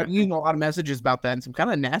 I've used a lot of messages about that, and some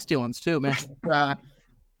kind of nasty ones too, man.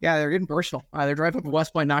 They're getting personal. They're driving up to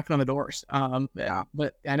West Point, knocking on the doors.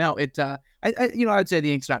 But I know it. I'd say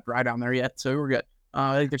the ink's not dry down there yet, so we're good.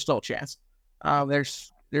 I think there's still a chance.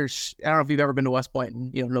 There's. I don't know if you've ever been to West Point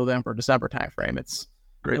in November, December timeframe. It's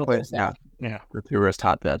great place. Yeah, the tourist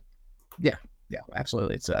hotbed. Yeah,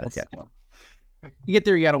 absolutely. It's you get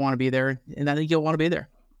there, you gotta want to be there, and I think you'll want to be there.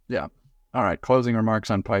 Yeah. All right. Closing remarks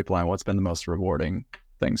on Pipeline. What's been the most rewarding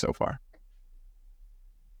thing so far?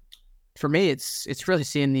 For me, it's really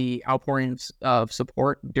seeing the outpourings of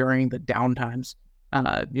support during the down times.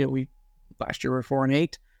 We last year we were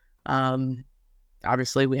 4-8.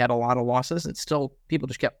 Obviously we had a lot of losses, and still people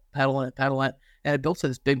just kept pedaling, and it built to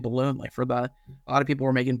this big balloon. Like a lot of people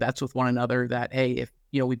were making bets with one another that, hey, if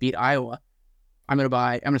we beat Iowa, I'm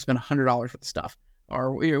gonna spend $100 for the stuff,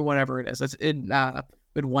 or whatever it is.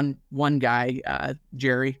 We had one guy,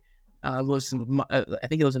 Jerry, lives in I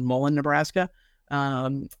think he lives in Mullen, Nebraska.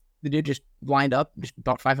 The dude just lined up, just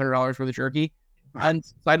bought $500 worth of jerky, and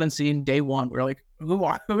sight unseen, day one. We were like,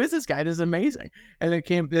 who is this guy? This is amazing. And it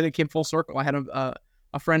came full circle. I had a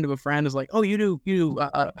friend of a friend is like, oh, you do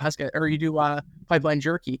Husker, or you do Pipeline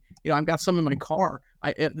Jerky. I've got some in my car.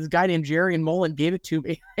 This guy named Jerry in Mullen gave it to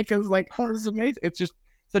me. I was like, oh, this is amazing. It's just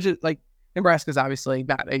such a, like, Nebraska's obviously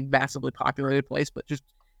not a massively populated place, but just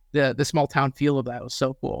the small town feel of that was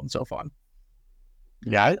so cool and so fun.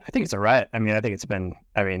 Yeah, I think it's a riot. I mean, I think it's been,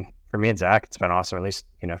 for me and Zach, it's been awesome, at least,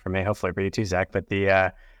 for me, hopefully for you too, Zach. But you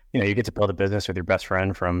get to build a business with your best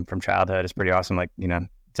friend from childhood. It's pretty awesome. Like,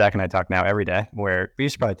 Zach and I talk now every day, where we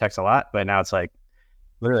used to probably text a lot, but now it's like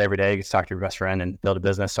literally every day you get to talk to your best friend and build a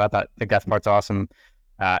business. So think that part's awesome.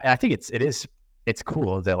 And I think it's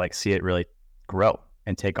cool to like see it really grow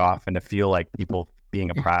and take off, and to feel like people being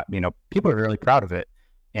people are really proud of it.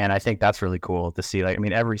 And I think that's really cool to see. Like, I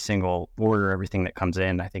mean, every single order, everything that comes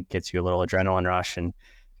in, I think gets you a little adrenaline rush. And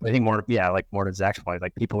I think more to Zach's point,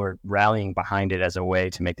 like people are rallying behind it as a way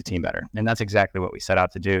to make the team better. And that's exactly what we set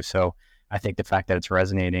out to do. So I think the fact that it's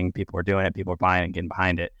resonating, people are doing it, people are buying and getting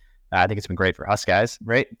behind it. I think it's been great for us guys,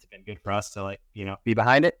 right? It's been good for us to be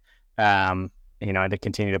behind it, and to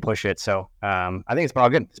continue to push it. So I think it's been all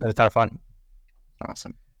good. It's been a ton of fun.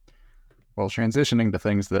 Awesome. Well, transitioning to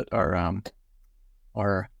things that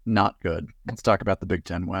are not good. Let's talk about the Big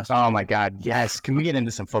Ten West. Oh my God, yes! Can we get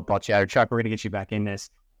into some football chatter, Chuck? We're gonna get you back in this.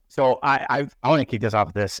 So I want to kick this off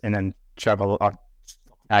with this, and then Chuck, I'll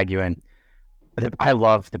tag you in. I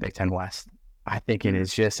love the Big Ten West. I think it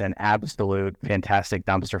is just an absolute fantastic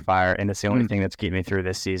dumpster fire, and it's the only thing that's keeping me through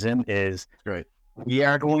this season. Is great. We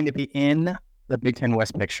are going to be in the Big Ten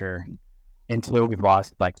West picture until we've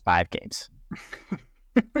lost like 5 games.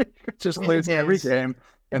 Just lose every game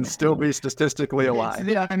and still be statistically alive.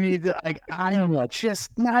 Yeah, I mean, like, I don't know,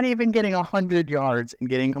 just not even getting 100 yards and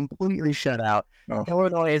getting completely shut out. Oh.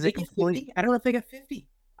 Illinois is a complete. I don't know if they got 50.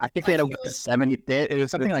 I think they had a 70. It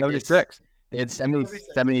was something like 76. They had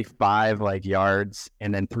 75 like yards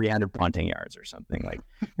and then 300 punting yards or something. Like,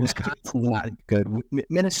 it's not good.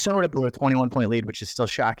 Minnesota blew a 21-point lead, which is still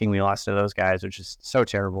shocking. We lost to those guys, which is so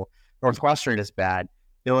terrible. Northwestern is bad.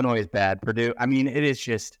 Illinois is bad. Purdue. I mean, it is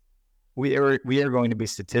just we are going to be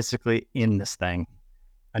statistically in this thing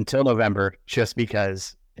until November, just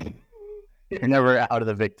because you're never out of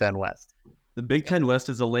the Big Ten West. The Big Ten West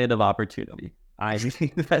is a land of opportunity. I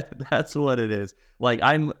mean, that's what it is. Like,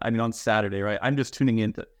 I mean, on Saturday, right? I'm just tuning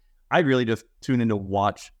into. I really just tune in to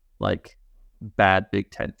watch like bad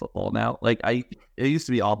Big Ten football now. Like, it used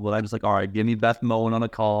to be awful, but I'm just like, all right, give me Beth Moen on a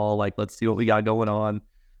call. Like, let's see what we got going on.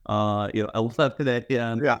 11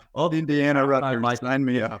 a.m. Yeah, all the Indiana Rutgers, sign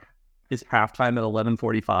me up. It's halftime at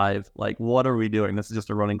 11:45. Like, what are we doing? This is just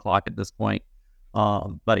a running clock at this point.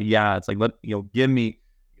 But yeah, it's like, give me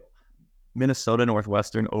Minnesota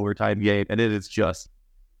Northwestern overtime game, and it is just,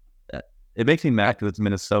 it makes me mad because it's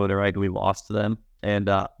Minnesota, right? We lost to them, and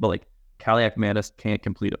but like Kaliak Manis can't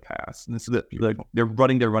complete a pass. And this is they're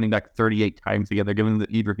running their running back 38 times again. They're giving the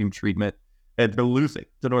Ibrahim treatment, and they're losing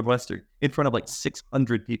to Northwestern in front of like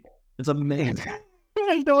 600 people. It's amazing.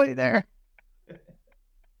 There's nobody there.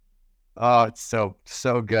 Oh, it's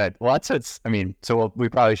so good. Well, we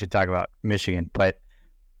probably should talk about Michigan, but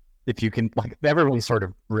if you can, like, everybody's sort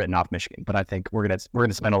of written off Michigan, but I think we're gonna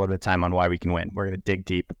spend a little bit of time on why we can win. We're gonna dig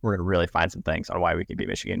deep. We're gonna really find some things on why we can beat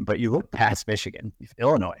Michigan. But you look past Michigan,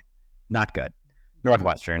 Illinois, not good.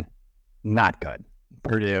 Northwestern, not good.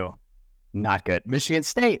 Purdue, not good. Michigan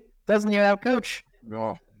State doesn't even have a coach.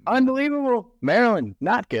 Oh. Unbelievable. Maryland,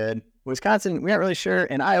 not good. Wisconsin, we aren't really sure.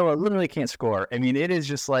 And Iowa literally can't score. I mean, it is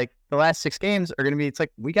just like the last 6 games are going to be, it's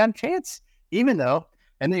like, we got a chance, even though.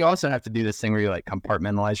 And then you also have to do this thing where you like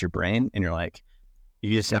compartmentalize your brain, and you're like,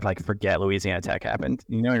 you just have to like forget Louisiana Tech happened.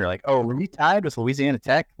 You're like, oh, were we tied with Louisiana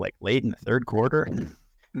Tech like late in the third quarter?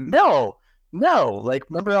 No. Like,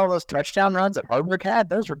 remember all those touchdown runs that Harburg had?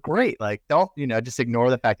 Those were great. Like, don't, just ignore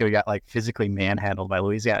the fact that we got like physically manhandled by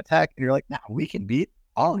Louisiana Tech. And you're like, no, we can beat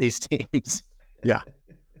all these teams. Yeah.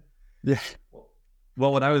 Yeah.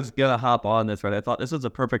 Well, when I was gonna hop on this, right, I thought this was a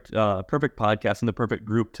perfect podcast and the perfect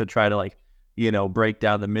group to try to like, break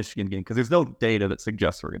down the Michigan game, because there's no data that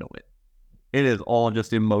suggests we're gonna win. It is all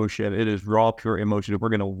just emotion. It is raw, pure emotion. We're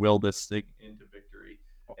gonna will this thing into victory.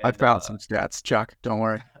 I found some stats, Chuck. Don't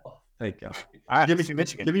worry. Oh, thank God. All right, give me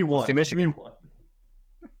Michigan. Give me one. Give me one.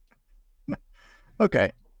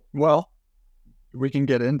 Okay. Well, we can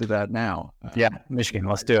get into that now. Yeah, Michigan.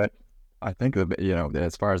 Let's do it. I think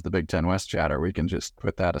as far as the Big Ten West chatter, we can just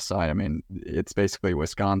put that aside. I mean, it's basically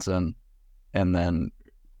Wisconsin, and then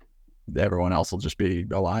everyone else will just be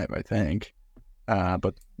alive, I think.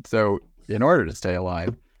 But so in order to stay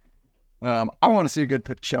alive, I want to see a good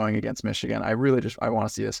showing against Michigan. I want to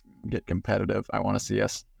see us get competitive. I want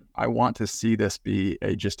to see this be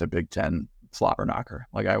just a Big Ten slobber knocker.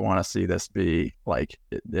 Like, I want to see this be like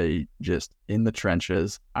they just in the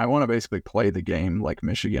trenches. I want to basically play the game like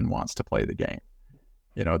Michigan wants to play the game.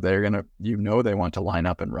 They're gonna, they want to line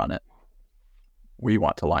up and run it. We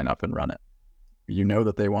want to line up and run it.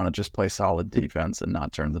 That they want to just play solid defense and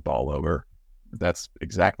not turn the ball over. That's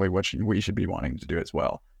exactly what we should be wanting to do as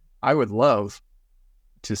well. I would love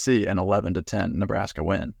to see an 11-10 Nebraska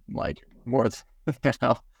win. Like, more,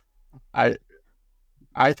 I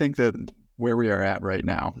think that where we are at right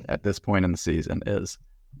now at this point in the season is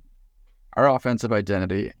our offensive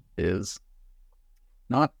identity is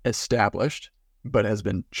not established, but has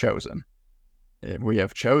been chosen. We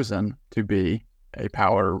have chosen to be a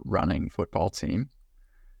power running football team.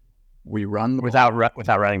 We run without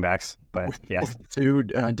running backs, but yeah, two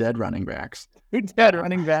dead running backs. Two dead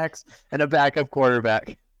running backs and a backup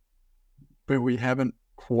quarterback. But we haven't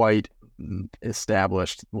quite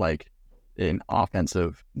established like an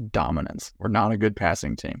offensive dominance. We're not a good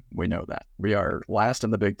passing team. We know that. We are last in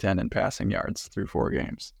the Big Ten in passing yards through 4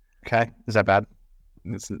 games. Okay, is that bad?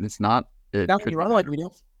 It's not. Now you run like we do.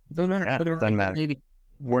 Doesn't matter. Yeah, doesn't matter. Maybe.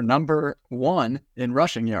 We're number 1 in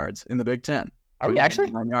rushing yards in the Big Ten. Are we actually?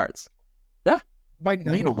 9 yards. By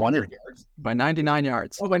 100 yards. By 99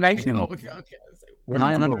 yards. Oh, by 19. Oh, okay. We're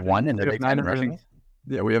number 1 in the Big Ten rushing.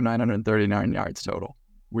 Yeah, we have 939 yards total.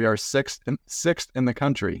 We are sixth in the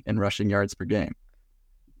country in rushing yards per game,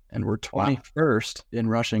 and we're 21st in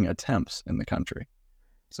rushing attempts in the country.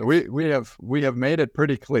 So we have made it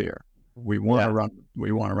pretty clear we want to run.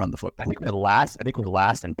 We want to run the football. I think we're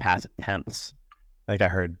last in pass attempts. Like I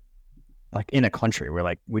heard, like in a country where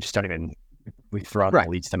like we just don't even throw out the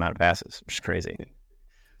least amount of passes, which is crazy.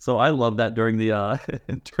 So I love that during the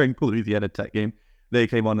during Louisiana Tech game, they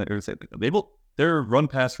came on and said their run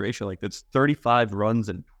pass ratio, like it's 35 runs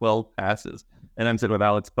and 12 passes. And I'm sitting with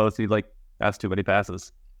Alex Post, he's like, that's too many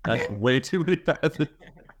passes. That's way too many passes.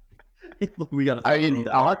 We got. I mean,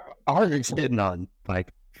 Auburn's hitting on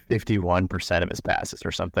like 51% of his passes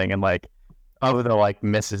or something, and like of the like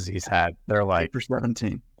misses he's had, they're like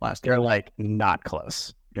 17 last year. They're like not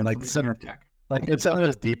close. You're like the center tech. Like in some of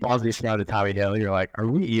those deep balls he's thrown to Tommy Hill, you're like, are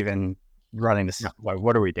we even running this? Like,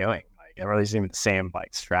 what are we doing? Like, are these even the same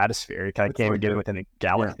like stratosphere? You kind of can't even get it within a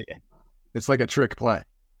galaxy. Yeah. It's like a trick play.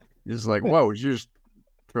 You're just like, whoa, did you just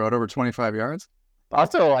throw it over 25 yards?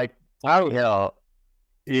 Also, like Tommy Hill,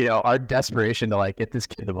 you know, our desperation to like get this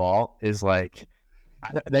kid the ball is like,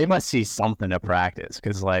 they must see something to practice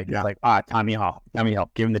because Tommy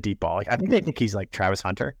Hill, give him the deep ball. Like, I think they think he's like Travis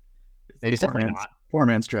Hunter. He's definitely not. Poor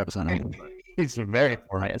man's Travis Hunter. He's very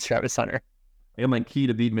poor man's Travis Hunter. I am like key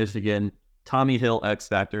to beat Michigan. Tommy Hill X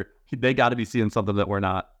Factor. They got to be seeing something that we're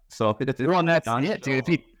not. So that's it,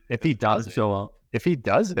 dude. If he does show up, if he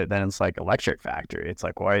does it, then it's like electric factor. It's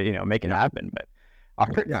like, why, make it happen. But I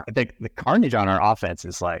think the carnage on our offense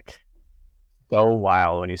is like so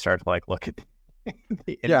wild when you start to like look at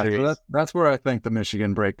the injuries. So that's where I think the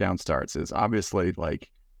Michigan breakdown starts. Is obviously like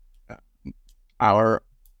our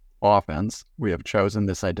offense. We have chosen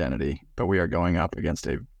this identity, but we are going up against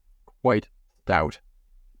a quite stout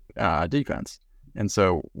defense. And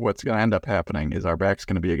so what's going to end up happening is our back's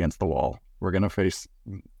going to be against the wall. We're going to face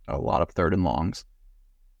a lot of 3rd and longs.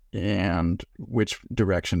 And which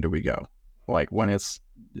direction do we go? Like when it's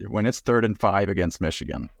 3rd and 5 against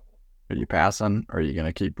Michigan, are you passing or are you going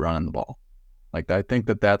to keep running the ball? Like, I think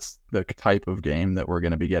that's the type of game that we're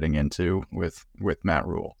going to be getting into with Matt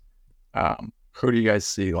Rule. Who do you guys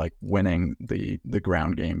see like winning the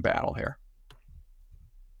ground game battle here?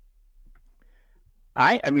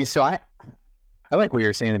 I like what you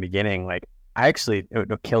were saying in the beginning. Like,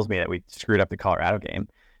 it kills me that we screwed up the Colorado game.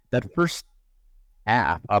 That first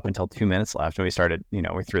half, up until 2 minutes left, when we started, we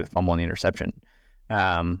threw the fumble and the interception.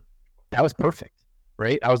 That was perfect,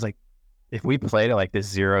 right? I was like, if we played like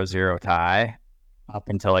this 0-0 tie up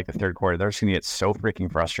until like the 3rd quarter, they're just going to get so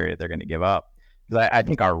freaking frustrated they're going to give up. Because I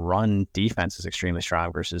think our run defense is extremely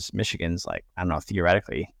strong versus Michigan's. Like, I don't know,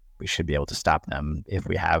 theoretically, we should be able to stop them if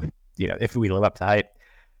we have, if we live up to hype.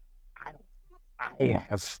 I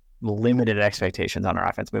have limited expectations on our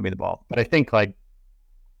offense moving the ball. But I think like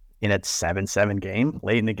in a 7-7 game,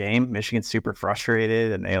 late in the game, Michigan's super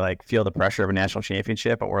frustrated and they like feel the pressure of a national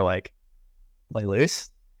championship, but we're like, play loose.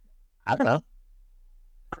 I don't know.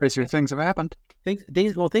 Crazier things have happened. Things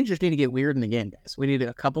just need to get weird in the game, guys. We need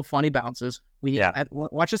a couple funny bounces.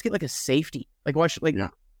 Watch us get like a safety. Like watch like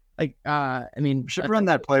I mean, we should run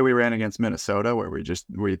that play we ran against Minnesota where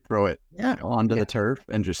we throw it onto the turf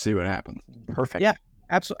and just see what happens. Perfect. Yeah,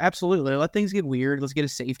 absolutely. Let things get weird. Let's get a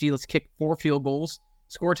safety. Let's kick 4 field goals,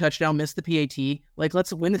 score a touchdown, miss the PAT. Like,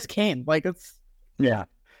 let's win this game. Like, it's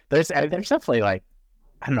There's definitely like,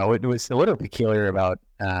 I don't know. It was a little peculiar about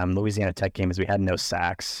Louisiana Tech game is we had no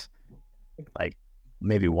sacks, like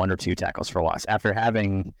maybe 1 or 2 tackles for loss after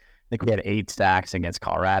having. I think we had 8 sacks against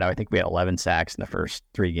Colorado. I think we had 11 sacks in the first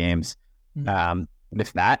 3 games.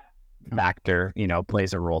 If that factor,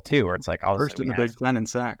 plays a role too, where it's like first in the Big Ten in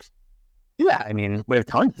sacks. Yeah, I mean, we have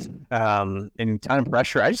tons and ton of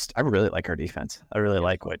pressure. I really like our defense. I really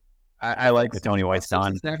like what I like what Tony White's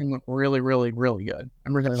done. Stacking look really, really, really good.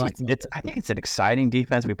 I'm really liking it. I think it's an exciting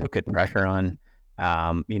defense. We put good pressure on.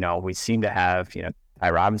 We seem to have, Ty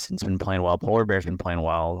Robinson's been playing well. Polar Bear's been playing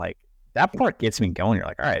well. Like, that part gets me going. You're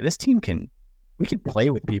like, all right, this team we can play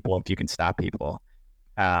with people if you can stop people.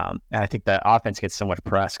 And I think the offense gets so much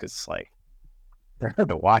press because it's like they're hard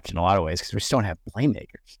to watch in a lot of ways because we just don't have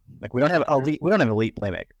playmakers. Like, we don't have elite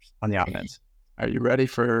playmakers on the offense. Are you ready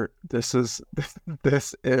for this? Is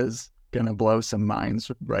gonna blow some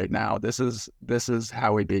minds right now. This is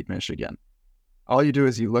how we beat Michigan. All you do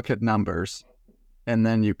is you look at numbers, and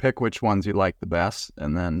then you pick which ones you like the best,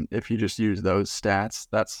 and then if you just use those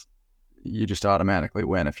stats, you just automatically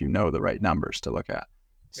win if you know the right numbers to look at.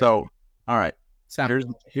 So, all right,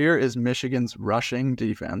 here is Michigan's rushing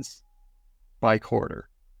defense by quarter.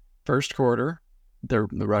 First quarter, the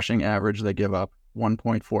rushing average they give up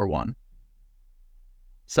 1.41.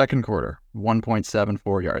 Second quarter,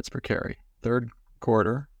 1.74 yards per carry. Third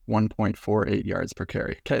quarter, 1.48 yards per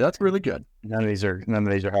carry. Okay, that's really good. None of these are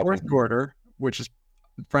helping. Fourth quarter, which is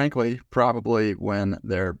frankly probably when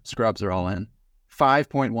their scrubs are all in,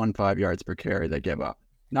 5.15 yards per carry they give up.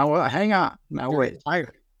 Now, hang on. Now, wait.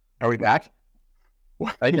 Are we back?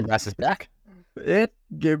 I think Nebraska's back. But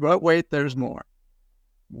wait, there's more.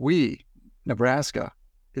 Nebraska,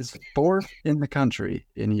 is fourth in the country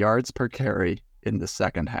in yards per carry in the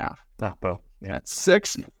second half. Yeah.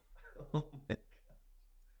 6.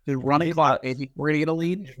 Just run the clock, baby. We're going to get a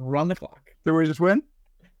lead. Just run the clock. Did we just win?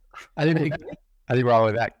 I think we're all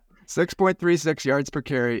the way back. 6.36 yards per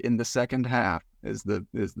carry in the second half is the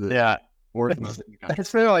fourth most in the country.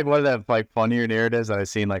 That's really like one of the funnier narratives I've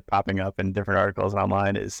seen popping up in different articles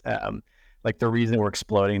online is the reason we're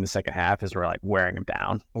exploding in the second half is we're wearing them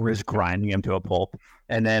down. We're just grinding them to a pulp.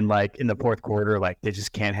 And then in the fourth quarter, they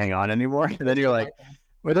just can't hang on anymore. And then you're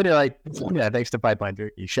yeah, thanks to Pipeline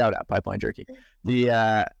Jerky. Shout out Pipeline Jerky.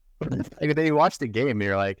 Then you watch the game and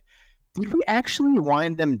you're like, did we actually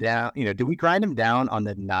wind them down? Did we grind them down on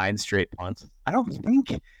the 9 straight punts? I don't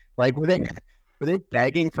think. Were they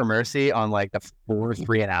begging for mercy on the 4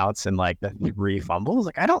 3-and-outs and the 3 fumbles?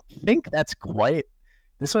 I don't think that's quite.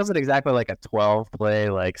 This wasn't exactly a 12-play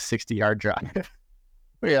 60-yard drive.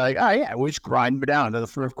 We're oh yeah, we just grind them down to the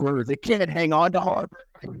fourth quarter. They can't hang on to Harvard.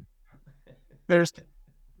 Here's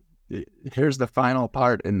the final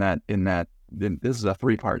part in that. This is a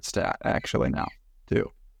 3-part stat actually now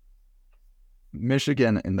too.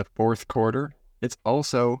 Michigan in the fourth quarter, it's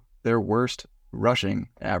also their worst rushing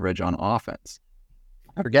average on offense.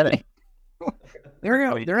 I forget it. They're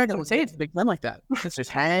not going to say it's a big win like that.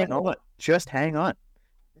 Just hang on. Just hang on.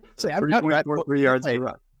 So, 3 yards per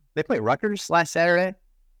run. They played Rutgers last Saturday.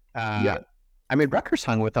 Yeah. I mean, Rutgers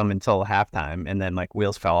hung with them until halftime, and then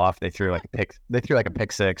wheels fell off. They threw a pick. They threw a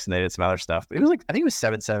pick six, and they did some other stuff. It was I think it was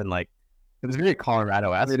 7-7. It was very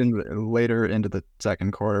Colorado-esque. Later into the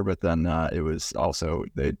second quarter, but then it was also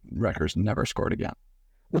Rutgers never scored again.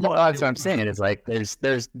 Well, that's what I'm saying. It's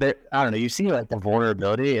there's I don't know. You see the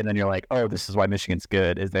vulnerability, and then you're oh, this is why Michigan's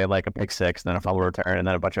good. Is they had a pick six, then a fumble return, and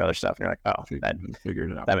then a bunch of other stuff. And you're oh, that figured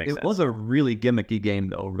it out. That makes sense. It was a really gimmicky game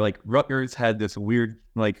though. Rutgers had this weird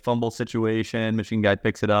fumble situation. Michigan guy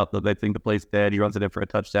picks it up. They think the play's dead. He runs it in for a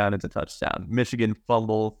touchdown. It's a touchdown. Michigan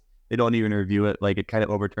fumble. They don't even review it. It kind of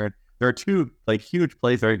overturned. There are 2 huge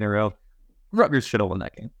plays right in a row. Rutgers should have won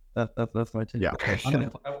that game. That's my take. Yeah.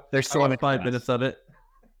 There's still 5 minutes of it.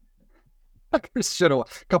 Should have a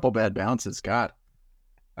couple bad bounces, Scott.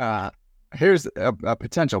 Here's a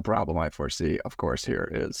potential problem I foresee. Of course,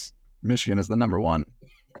 here is Michigan is the number 1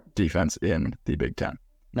 defense in the Big Ten.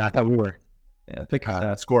 No, I thought we were. Yeah,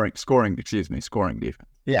 scoring defense.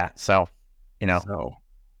 Yeah. So, So,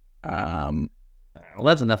 well,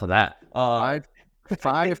 that's enough of that.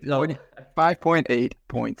 5.8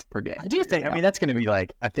 points per game. I do think. I mean, that's going to be I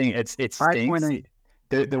think it's 5.8.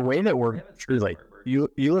 The way that we're truly you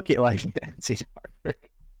look at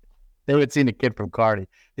they would have seen the kid from Kearney,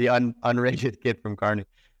 the unrated kid from Kearney.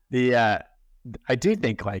 I do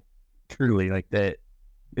think truly that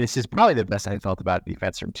this is probably the best I felt about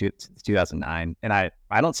defense from 2009, and I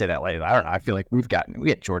don't say that lightly. I don't know. I feel we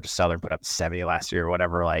had Georgia Southern put up 70 last year or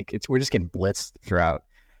whatever. We're just getting blitzed throughout.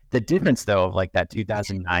 The difference though of that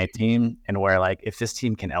 2009 team and where if this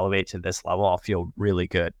team can elevate to this level, I'll feel really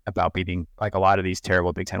good about beating a lot of these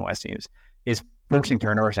terrible Big Ten West teams is forcing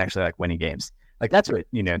turnovers and actually winning games. That's what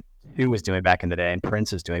who was doing back in the day, and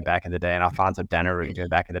Prince was doing back in the day, and Alfonso Denner was doing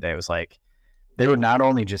back in the day. It was they were not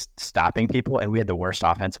only just stopping people, and we had the worst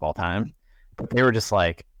offense of all time, but they were just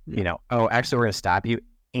oh, actually we're going to stop you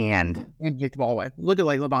and take the ball away. Look at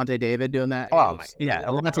Levante David doing that. Oh my, yeah,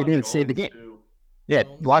 Levante David saved the game. Yeah,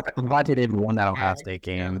 Levante David won that Ohio State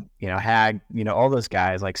game. You know, Hag, you know, all those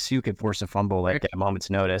guys, like Sue could force a fumble like at a moment's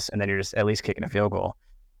notice, and then you're just at least kicking a field goal.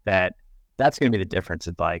 That's going to be the difference.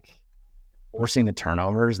 It's like forcing the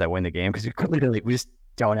turnovers that win the game, because we just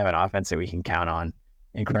don't have an offense that we can count on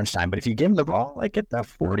in crunch time. But if you give them the ball, like at the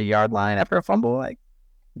 40-yard line after a fumble, like,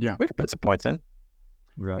 yeah, we can put some points in.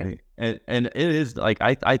 Right. And it is like,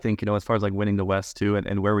 I think, you know, as far as like winning the West too,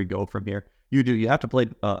 and where we go from here, you have to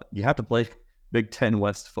play Big Ten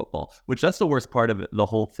West football, which that's the worst part of it, the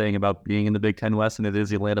whole thing about being in the Big Ten West, and it is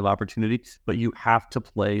the land of opportunity, but you have to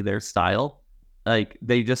play their style. Like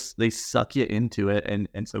they suck you into it.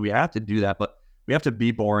 And so we have to do that, but we have to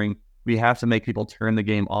be boring. We have to make people turn the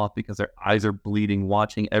game off because their eyes are bleeding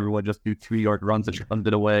watching everyone just do 3-yard runs and run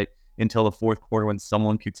it away until the fourth quarter when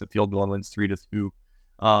someone kicks a field goal and wins 3-2.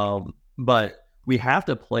 But we have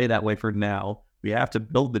to play that way for now. We have to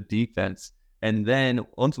build the defense. And then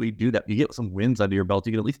once we do that, you get some wins under your belt.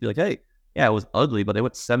 You can at least be like, hey, yeah, it was ugly, but they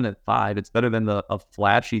went 7-5. It's better than a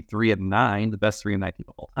flashy 3-9, the best 3-9 team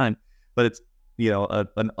of all time. But it's, you know,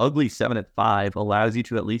 an ugly 7-5 allows you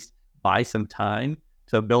to at least buy some time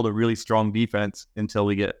to build a really strong defense until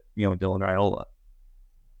we get, you know, Dylan Raiola.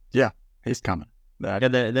 Yeah, he's coming.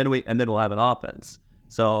 And then we'll have an offense.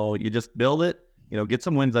 So you just build it, you know, get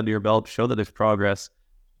some wins under your belt, show that there's progress.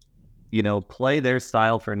 You know, play their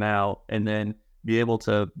style for now, and then be able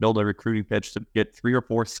to build a recruiting pitch to get 3 or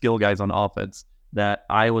 4 skill guys on offense that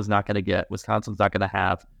Iowa's not going to get, Wisconsin's not going to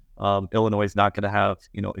have, Illinois is not going to have,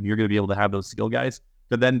 you know, and you're going to be able to have those skill guys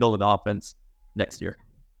to then build an offense next year.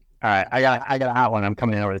 All right, I got a hot one. I'm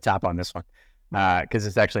coming in over the top on this one because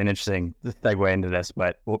it's actually an interesting segue into this,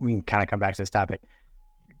 but we can kind of come back to this topic.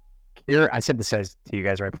 Here, I said this to you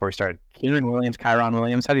guys right before we started. Kyron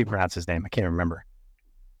Williams, how do you pronounce his name? I can't remember.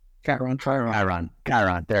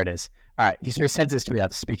 Kyron. There it is. All right. He sends this tweet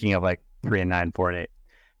out. Speaking of like 3-9, 4-8,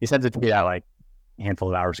 he sends a tweet out like a handful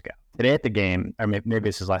of hours ago. Today at the game, or maybe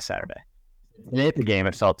this was last Saturday. Today at the game,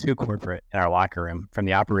 it felt too corporate in our locker room, from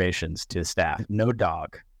the operations to the staff. No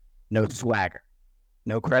dog, no swagger,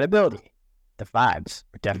 no credibility. The vibes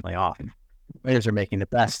are definitely off. Players are making the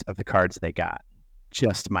best of the cards they got.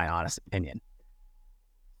 Just my honest opinion.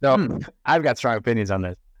 So I've got strong opinions on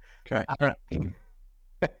this. Okay. I don't know.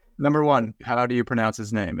 Number one, how do you pronounce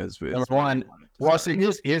his name? Number one. Well, so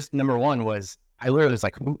here's number one was, I literally was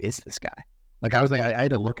like, who is this guy? Like, I was like, I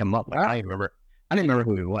had to look him up. Like, I didn't remember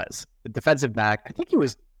who he was. The defensive back, I think he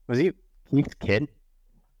was he Keith's kid?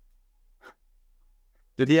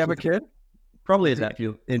 Did he have a kid? Probably his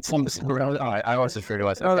nephew. In some, I wasn't sure it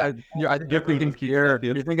was. You're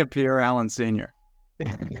thinking Pierre Allen Sr.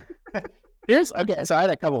 Okay, so I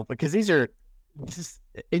had a couple, because this is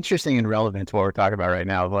interesting and relevant to what we're talking about right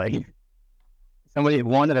now. Like,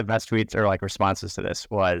 one of the best tweets or like responses to this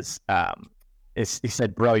was, he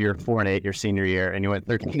said, "Bro, you're 4-8 your senior year, and you went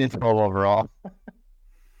 13-12 overall."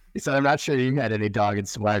 He said, "I'm not sure you had any dog and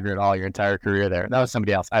swagger at all your entire career there." That was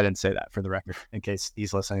somebody else. I didn't say that, for the record, in case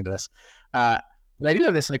he's listening to this. But I do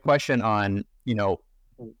have this like question on, you know,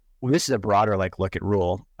 this is a broader like look at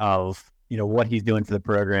Rule of, you know, what he's doing for the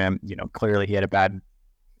program. You know, clearly he had a bad,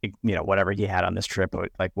 you know, whatever he had on this trip,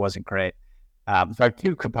 like, wasn't great. So I have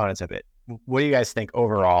two components of it. What do you guys think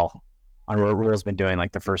overall on what Rule's been doing,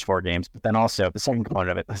 like the first 4 games? But then also the second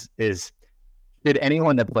component of it is did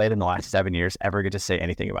anyone that played in the last 7 years ever get to say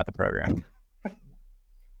anything about the program?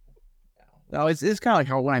 No, it's kind of like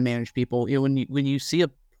how when I manage people, you know, when you see a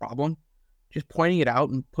problem, just pointing it out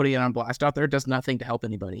and putting it on blast out there does nothing to help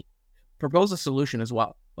anybody. Propose a solution as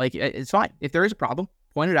well. Like, it's fine if there is a problem,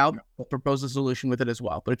 point it out, propose a solution with it as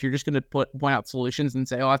well. But if you're just going to point out solutions and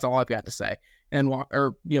say, "Oh, that's all I've got to say," and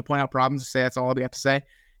point out problems and say that's all I've got to say,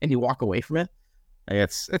 and you walk away from it,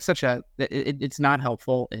 it's not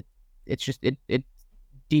helpful. It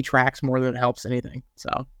detracts more than it helps anything.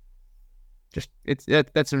 So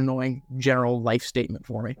that's an annoying general life statement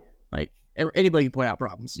for me. Like, anybody can point out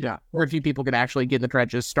problems. Yeah. Or a few people can actually get in the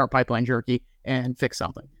trenches, start pipeline jerky, and fix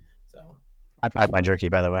something. So I pipeline jerky,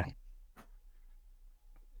 by the way.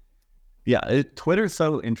 Yeah, Twitter's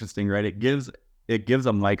so interesting, right? It gives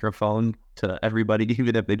a microphone to everybody,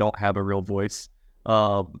 even if they don't have a real voice.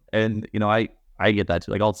 And you know, I get that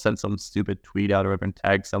too. Like, I'll send some stupid tweet out or even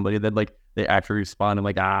tag somebody, then like they actually respond. I'm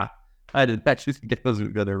like, I didn't actually think I was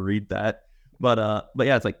gonna read that. But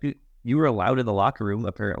yeah, it's like, dude, you were allowed in the locker room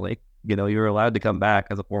apparently. You know, you were allowed to come back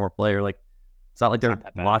as a former player. Like, it's not like they're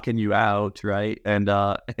locking you out, right? And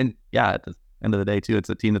yeah, at the end of the day too, it's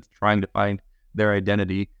a team that's trying to find their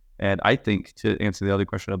identity. And I think, to answer the other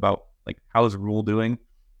question about like how's Rule doing,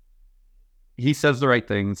 he says the right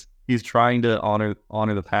things. He's trying to honor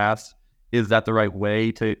the past. Is that the right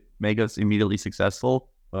way to make us immediately successful?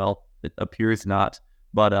 Well, it appears not.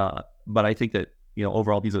 But I think that,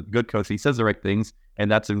 overall, he's a good coach. He says the right things, and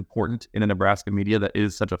that's important in a Nebraska media that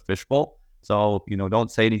is such a fishbowl. So,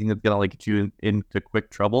 don't say anything that's going to get you into quick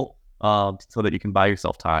trouble so that you can buy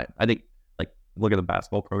yourself time. I think, look at the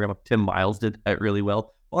basketball program. Tim Miles did that really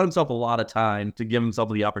well. Bought himself a lot of time to give himself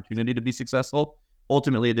the opportunity to be successful.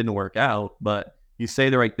 Ultimately, it didn't work out, but you say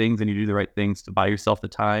the right things and you do the right things to buy yourself the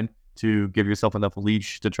time to give yourself enough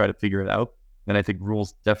leash to try to figure it out. And I think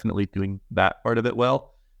Rule's definitely doing that part of it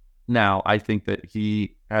well. Now, I think that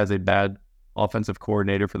he has a bad offensive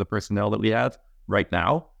coordinator for the personnel that we have right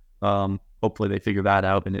now. Hopefully they figure that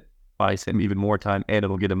out and it buys him even more time and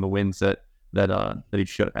it'll get him the wins that he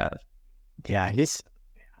should have. Yeah,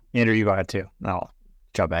 Andrew, you go ahead too. I'll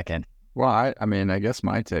jump back in. Well, I guess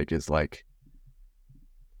my take is coming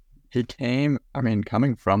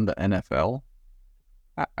from the NFL,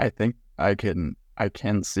 I think I can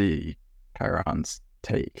see Chiron's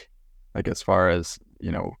take. As far as,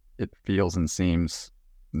 it feels and seems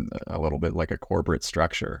a little bit like a corporate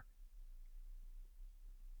structure.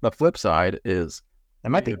 The flip side is that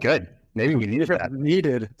might be good. Maybe we needed that.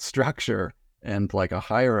 Needed structure and a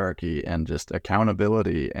hierarchy and just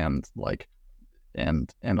accountability and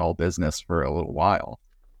all business for a little while.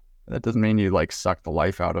 That doesn't mean you suck the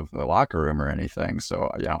life out of the locker room or anything.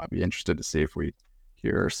 So yeah, I'd be interested to see if we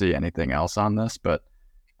hear or see anything else on this. But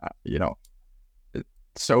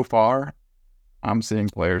so far, I'm seeing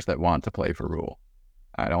players that want to play for Rule.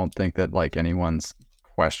 I don't think that anyone's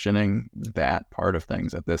questioning that part of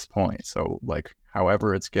things at this point. So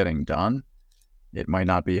however it's getting done, it might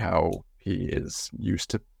not be how he is used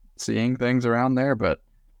to seeing things around there, but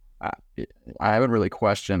I haven't really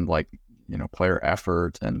questioned player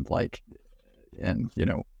effort and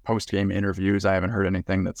post-game interviews. I haven't heard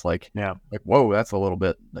anything that's whoa, that's a little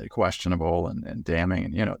bit questionable and damning,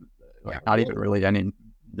 and not even really any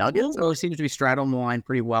nuggets. Really seems to be straddling the line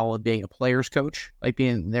pretty well of being a player's coach,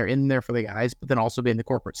 being there in there for the guys, but then also being the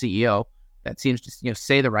corporate CEO that seems to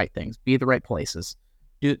say the right things, be the right places,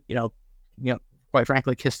 do quite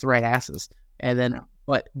frankly kiss the right asses, and then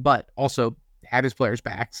but also have his players'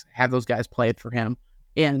 backs, have those guys play it for him,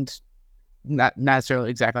 and not necessarily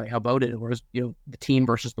exactly how Bo did it, whereas the team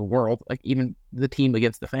versus the world, even the team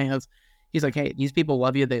against the fans. He's hey, these people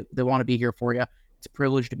love you, they want to be here for you. It's a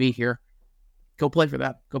privilege to be here. Go play for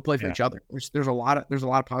them. Go play for each other. There's a lot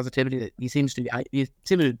of positivity that he seems to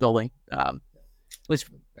be building. At least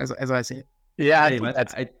as I see it. Yeah, go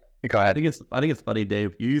ahead. I think it's funny,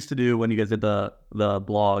 Dave. You used to do when you guys did the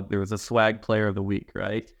blog. There was a swag player of the week,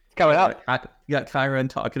 right? It's coming out. You got Chiron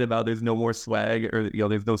talking about there's no more swag or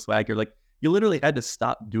there's no swag. You're you literally had to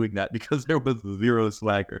stop doing that because there was zero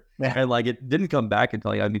swagger, and it didn't come back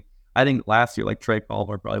until I think last year Trey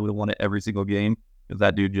Palmer probably would have won it every single game because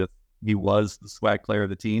that dude he was the swag player of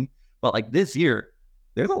the team. But this year,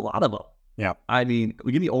 there's a lot of them. Yeah. We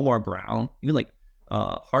give you Omar Brown. Even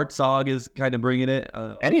Hartzog is kind of bringing it.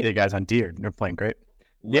 Any of the guys on Deer, they're playing great.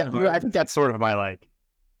 Yeah, I think that's sort of my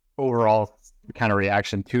overall kind of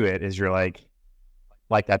reaction to it is you're like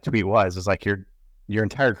that tweet was your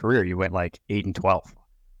entire career you went 8-12.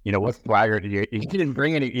 What swagger did you didn't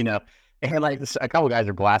bring any, and a couple guys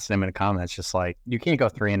are blasting him in the comments just you can't go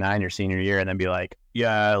 3-9 your senior year and then be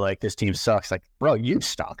yeah, this team sucks. Bro, you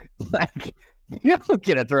suck. You don't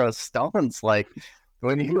get to throw stones.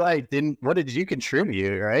 When you didn't, what did you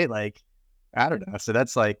contribute, right? I don't know. So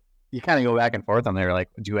that's you kind of go back and forth on there.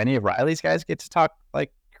 Do any of Riley's guys get to talk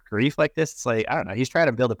grief like this? It's I don't know. He's trying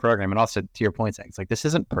to build a program, and also to your point, saying it's this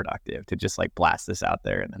isn't productive to just blast this out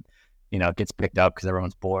there and then it gets picked up because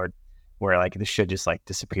everyone's bored. Where this should just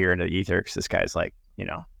disappear into the ether because this guy's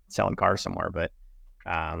selling cars somewhere. But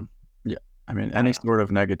yeah, any sort of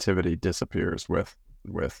negativity disappears with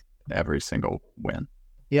every single win.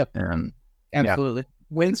 Yep, and absolutely.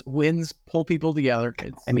 Yeah. Wins pull people together.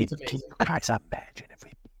 Can you guys imagine if we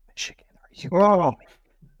beat Michigan? Are you? Oh,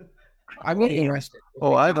 I'm interested.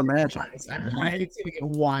 Oh, I've imagined. It's gonna get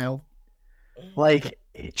wild.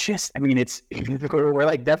 It just. It's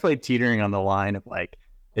we're definitely teetering on the line of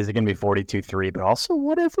is it going to be 42-3? But also,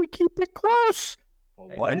 what if we keep it close?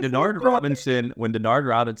 When Denard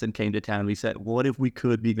Robinson came to town, we said, what if we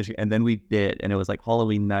could beat Michigan? And then we did. And it was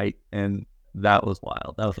Halloween night. And that was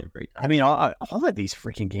wild. That was a great time. All of these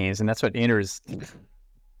freaking games. And that's what Andrew was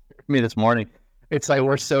me this morning. It's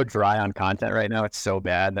we're so dry on content right now. It's so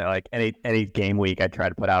bad that any game week, I try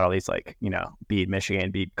to put out all these beat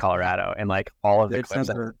Michigan, beat Colorado. And all of the clips.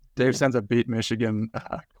 Dave sends a beat Michigan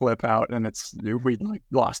clip out, and we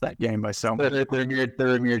lost that game by so much. The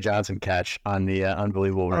Ramir Johnson catch on the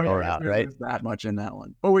unbelievable route, right? There's that much in that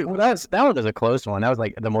one. Well, that one was a close one. That was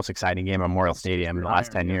like the most exciting game at Memorial Stadium in the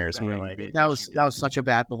last 10 years. We were like, that was such a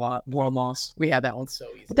bad blown loss. We had that one so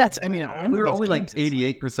easy. We were only like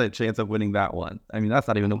 88% chance of winning that one. I mean, that's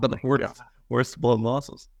not even the worst blown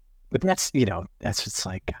losses. But that's just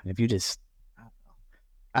like, if you just.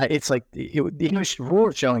 It's like he was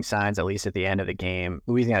showing signs, at least at the end of the game.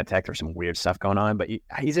 Louisiana Tech, there's some weird stuff going on, but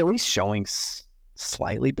he's at least showing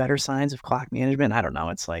slightly better signs of clock management. I don't know.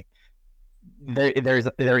 It's like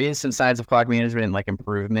there is some signs of clock management and like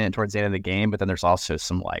improvement towards the end of the game, but then there's also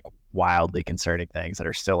some like wildly concerning things that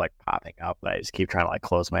are still like popping up. But I just keep trying to like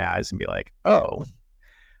close my eyes and be like, oh,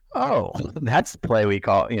 that's the play we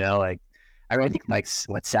call. I think like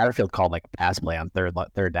what Satterfield called like a pass play on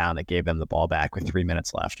third down that gave them the ball back with 3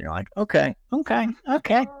 minutes left. And you're like, okay. I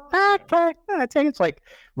think it's like,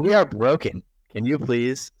 we are broken. Can you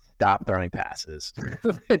please stop throwing passes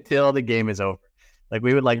until the game is over? Like,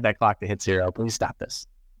 we would like that clock to hit 0. Please stop this.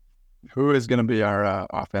 Who is going to be our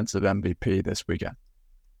offensive MVP this weekend?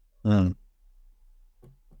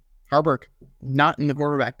 Harburg, not in the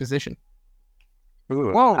quarterback position.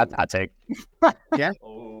 Ooh, whoa! Hot take. Yeah.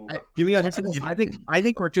 I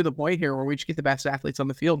think we're to the point here where we just get the best athletes on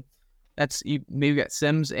the field. That's you. Maybe got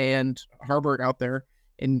Sims and Harburg out there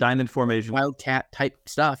in diamond formation, wildcat type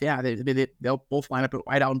stuff. Yeah, they'll both line up at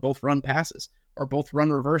wide out and both run passes or both run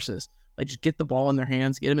reverses. Like, just get the ball in their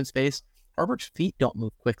hands, get them in space. Harburg's feet don't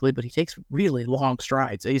move quickly, but he takes really long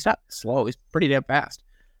strides. He's not slow. He's pretty damn fast.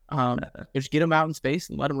 Just get him out in space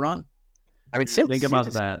and let him run. I mean, think about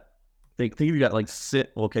that. Think you got like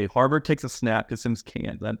okay, Harburg takes a snap because Sims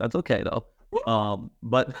can't. That's okay though.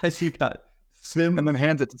 But as you got Sims and then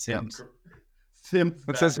hands it to Sims.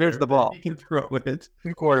 It says, "Here's the ball." He can throw with it.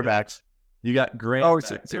 2 quarterbacks. You got Grant. Oh,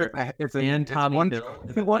 it's one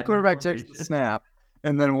quarterback takes the snap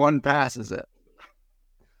and then one passes it.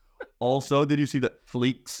 Also, did you see that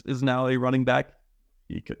Fleeks is now a running back?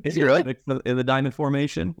 Is he really in the diamond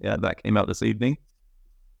formation? Yeah, that came out this evening.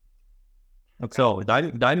 So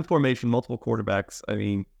diamond formation, multiple quarterbacks. I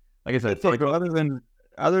mean, like I said, like,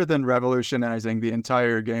 other than revolutionizing the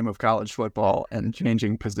entire game of college football and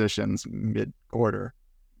changing positions mid-quarter,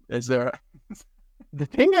 is there? The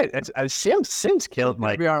thing that Sims killed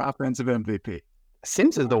Mike. Be our offensive MVP.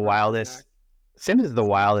 Sims is the wildest. Sims is the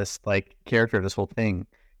wildest like character of this whole thing.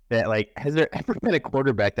 That like, has there ever been a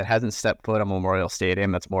quarterback that hasn't stepped foot on Memorial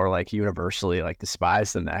Stadium that's more like universally like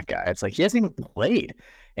despised than that guy? It's like he hasn't even played.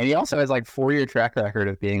 And he also has like 4-year track record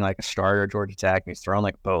of being like a starter at Georgia Tech. And he's thrown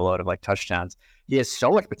like a boatload of like touchdowns. He has so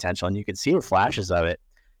much potential, and you can see the flashes of it.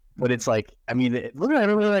 But it's like, I mean, literally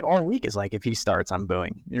everybody like all week is like, if he starts, I'm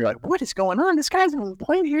booing. You're like, what is going on? This guy's been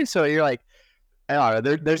playing here. So you're like, I don't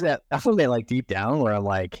know. There's that definitely like deep down where I'm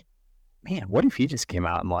like, man, what if he just came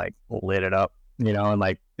out and like lit it up, and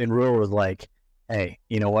like, and Rule was like, hey,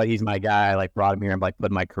 you know what? He's my guy. I like brought him here and like put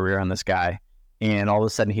my career on this guy. And all of a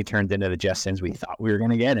sudden he turned into the Jeff Sims we thought we were going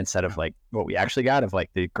to get instead of like what we actually got of like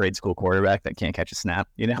the grade school quarterback that can't catch a snap,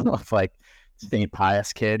 of like St.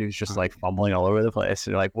 Pius kid who's just like fumbling all over the place.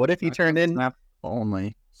 You're like, what if he turned in snap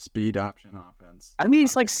only speed option offense? I mean,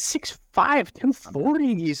 he's like 6'5",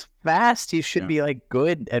 240. He's fast. He should be like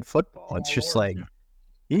good at football. It's just like,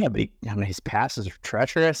 but his passes are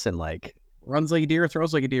treacherous and like runs like a deer,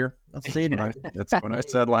 throws like a deer. That's That's what I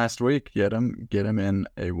said last week. Get him in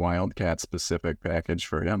a Wildcat specific package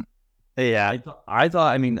for him. Yeah, I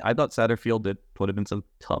thought Satterfield did put him in some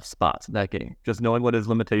tough spots in that game. Just knowing what his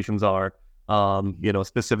limitations are,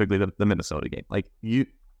 specifically the Minnesota game. Like you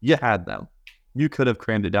had them. You could have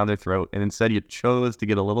crammed it down their throat, and instead you chose to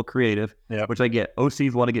get a little creative, which I get.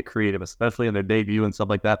 OCs want to get creative, especially in their debut and stuff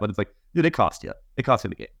like that. But it's like, dude, it cost you. It cost you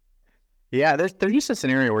the game. Yeah, there's just a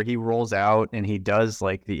scenario where he rolls out and he does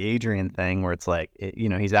like the Adrian thing where it's like,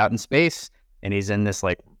 he's out in space and he's in this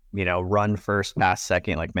like, run first, pass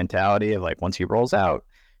second like mentality of like once he rolls out,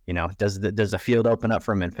 does the field open up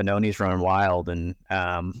for him and Fanoni's running wild and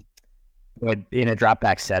but in a drop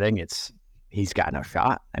back setting, he's got no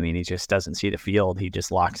shot. I mean, he just doesn't see the field. He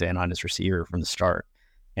just locks in on his receiver from the start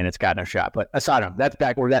and it's got no shot. But aside from that's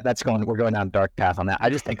back where we're going down a dark path on that. I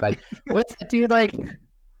just think like, what's that dude like?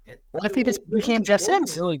 What if he just became Jeff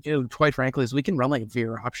Sims? Really, dude, quite frankly, is we can run like a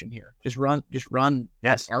veer option here. Just run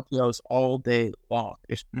RPOs all day long.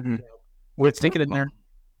 Just stick it in there.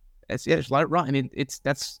 Just let it run. I mean,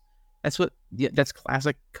 that's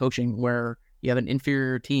classic coaching where you have an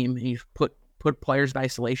inferior team and you put players in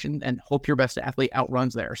isolation and hope your best athlete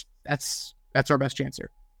outruns theirs. That's our best chance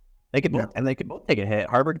here. They could both take a hit.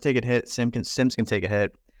 Harburg can take a hit. Sims can take a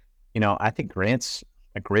hit. I think Grant's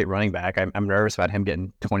a great running back. I'm nervous about him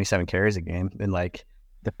getting 27 carries a game, and like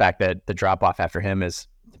the fact that the drop off after him is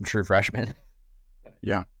some true freshman.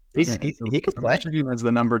 Yeah. He could play. Michigan is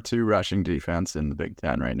the number 2 rushing defense in the Big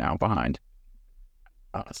Ten right now, behind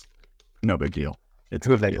us. No big deal.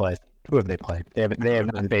 Who have they played? They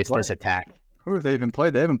have not faced this attack. Who have they even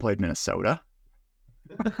played? They haven't played Minnesota.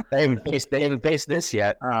 They haven't faced this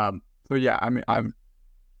yet. So yeah, I mean,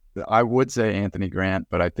 I would say Anthony Grant,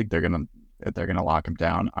 but I think they're gonna lock him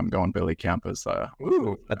down. I'm going Billy Kemp as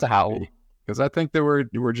That's a howl. because I think that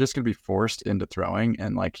we're just gonna be forced into throwing,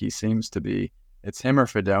 and like he seems to be. It's him or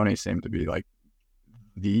Fedoni seem to be like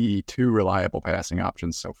the 2 reliable passing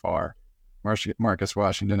options so far. Marcus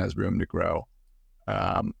Washington has room to grow,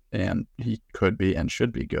 and he could be and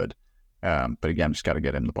should be good. But again, just got to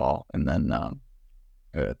get him the ball, and then.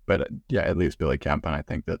 Yeah, it leaves Billy Kemp, and I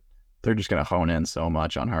think that they're just going to hone in so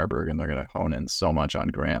much on Harburg, and they're going to hone in so much on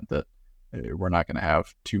Grant that we're not going to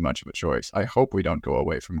have too much of a choice. I hope we don't go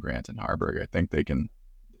away from Grant and Harburg. I think they can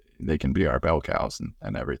be our bell cows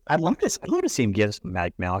and everything. I'd love to see him give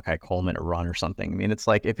Malachi Coleman a run or something. I mean, it's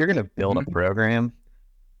like if you're going to build a program,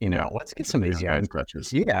 let's get some of these guys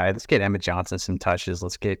touches. Yeah, let's get Emmett Johnson some touches.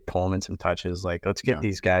 Let's get Coleman some touches. Like, let's get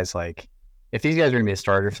these guys. Like, if these guys are going to be a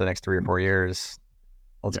starter for the next 3 or 4 years,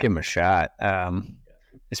 let's give them a shot.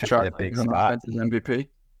 Especially a big spot. MVP.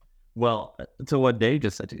 Well, to what Dave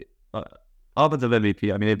just said, offensive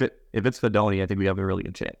MVP. I mean, if it's Fedoni, I think we have a really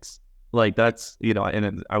good chance. Like that's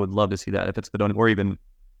and I would love to see that if it's Fedoni, or even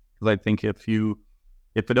because I think if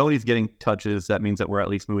Fedoni's getting touches, that means that we're at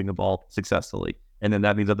least moving the ball successfully, and then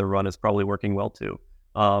that means that the run is probably working well too.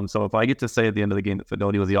 So if I get to say at the end of the game that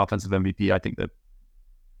Fedoni was the offensive MVP, I think that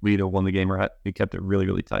we won the game, or we kept it really,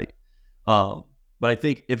 really tight. But I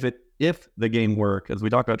think if the game work, as we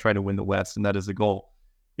talk about trying to win the West, and that is the goal,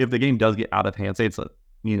 if the game does get out of hand, say it's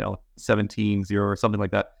 17-0 or something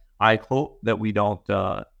like that, I hope that we don't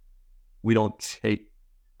take.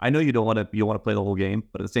 I know you want to play the whole game,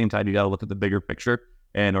 but at the same time you got to look at the bigger picture,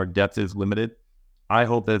 and our depth is limited. I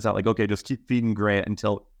hope that it's not like, okay, just keep feeding Grant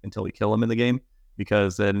until we kill him in the game,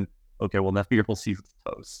 because then now we'll see who's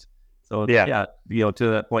toast. So to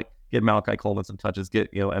that point, get Malachi Coleman some touches, get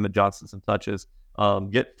Emmett Johnson some touches,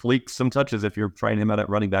 get Fleek some touches if you're trying him out at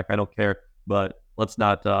running back. I don't care, but let's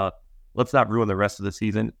not ruin the rest of the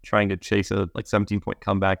season trying to chase a 17-point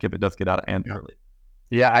comeback if it does get out of hand early.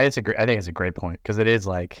 Yeah, I think it's a great point, because it is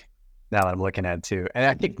like, now that I'm looking at it too, and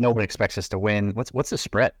I think nobody expects us to win. What's the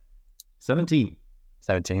spread? 17.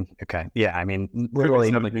 17. Okay. Yeah, I mean,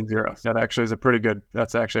 literally 17-0. That's actually a pretty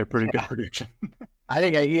good prediction. I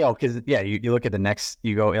think because you look at the next,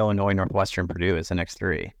 you go Illinois, Northwestern, Purdue is the next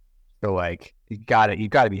 3. So like you got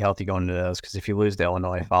to be healthy going into those, because if you lose to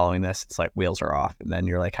Illinois following this, it's like wheels are off, and then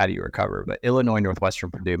you're like, how do you recover? But Illinois,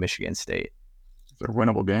 Northwestern, Purdue, Michigan State, they're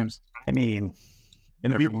winnable games. I mean,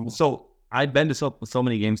 so I've been to so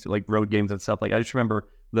many games, like road games and stuff. Like I just remember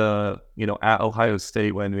at Ohio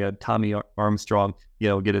State when we had Tommy Armstrong,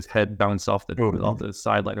 get his head bounced off the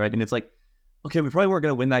sideline, right? And it's like, okay, we probably weren't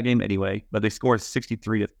going to win that game anyway, but they scored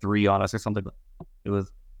 63-3 on us or something. It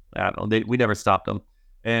was, I don't know, we never stopped them.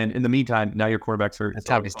 And in the meantime, now your quarterback's hurt. That's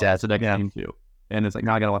Tommy's dad. The next game too. And it's like,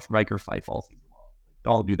 now I got to watch Riker fight all season long.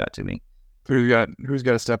 Don't do that to me. Who's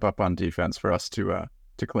got to step up on defense for us to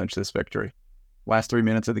clinch this victory? Last 3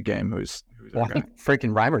 minutes of the game, who's I think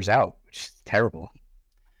freaking Reimer's out, which is terrible.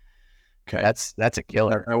 Okay, that's a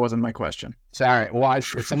killer. That wasn't my question. Sorry. Well,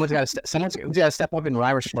 someone's got to step up in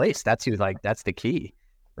Reimer's place. That's that's the key,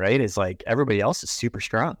 right? Is like everybody else is super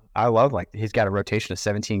strong. I love he's got a rotation of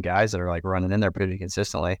 17 guys that are like running in there pretty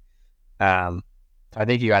consistently. I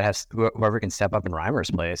think you got to have whoever can step up in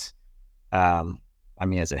Reimer's place. I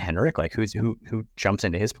mean, is it Henrik? Like who jumps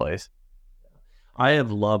into his place? I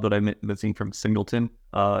have loved what I'm missing from Singleton,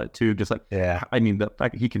 too. Just like, I mean, the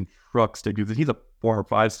fact that he can truck stick dudes. He's a 4 or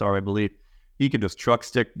 5-star, I believe. He can just truck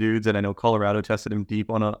stick dudes, and I know Colorado tested him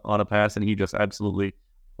deep on a pass, and he just absolutely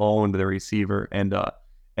owned the receiver. And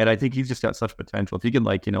I think he's just got such potential. If he can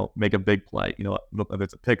make a big play, if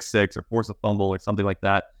it's a pick six or force a fumble or something like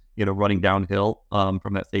that, running downhill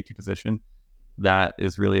from that safety position, that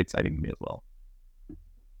is really exciting to me as well.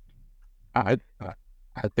 I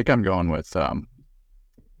think I'm going with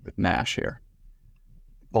Nash here.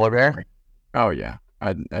 Polar Bear? Oh yeah.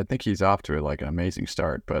 I think he's off to an amazing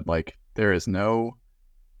start, but there is no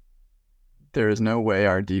way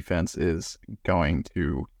our defense is going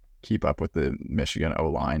to keep up with the Michigan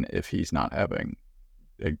O-line if he's not having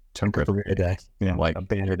a terrific day. Yeah, a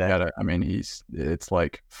banner day. It's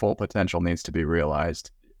like full potential needs to be realized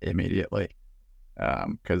immediately,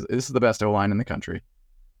 because this is the best O-line in the country,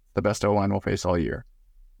 the best O-line we'll face all year.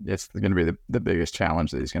 it's going to be the biggest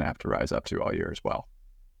challenge that he's going to have to rise up to all year as well.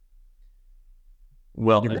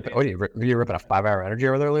 Well, you ripping a 5-hour energy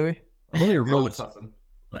over there, Louis?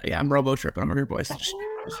 Yeah, I'm robo tripping over here, boys.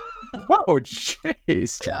 Whoa,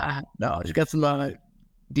 jeez. No, just got some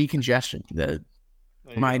decongestion.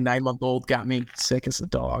 My 9-month-old got me sick as a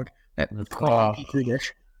dog. a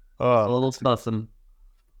little stuffing.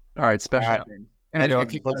 All right, special. And I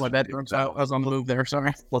kicked my bedroom, so I was on the move there.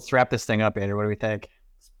 Sorry. Let's wrap this thing up, Andrew. What do we think?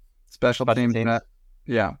 Special teams.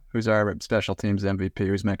 Yeah, who's our special teams MVP?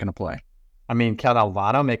 Who's making a play? I mean, can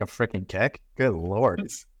Alvano make a freaking kick? Good Lord.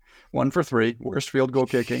 1 for 3. Worst field goal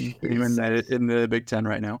kicking team in the Big Ten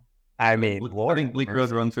right now. I mean, I think Blake Road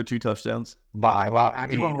runs for 2 touchdowns. I love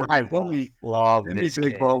this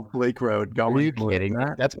Big ball Blake Road. Are you kidding me?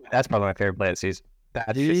 That's probably my favorite play of the season.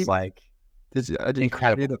 That's just like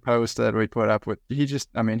incredible. The post that we put up with, he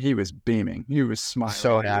was beaming. He was smiling.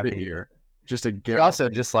 So happy here. Just a He also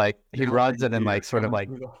just like, he runs and then like sort of like,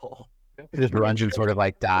 he just runs and sort of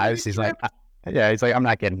like dives. He's like, I'm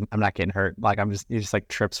not getting hurt. Like he just like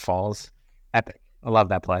trips, falls. Epic. I love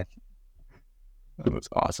that play. It was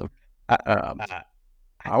awesome. I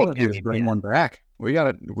want to bring one back. We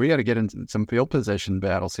gotta get into some field position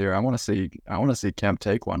battles here. I want to see Kemp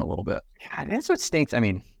take one a little bit. God, that's what stinks. I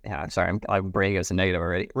mean, yeah, I'm sorry, I'm bringing us a negative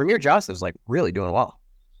already. Ramir Johnson was like really doing well,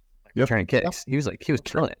 returning kicks. He was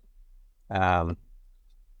killing it. All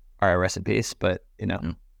right, rest in peace. But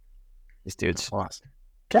these dudes. Awesome.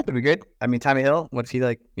 Kemp would be good. I mean, Tommy Hill. What if he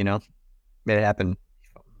made it happen?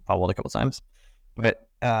 Fouled a couple times, but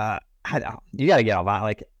you got to get Alvano.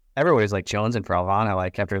 Like everybody's like jonesing for Alvano.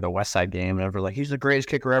 Like after the West Side game, and everyone's like, he's the greatest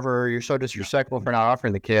kicker ever. You're so disrespectful for not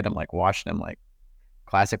offering the kid. I'm like watching him, like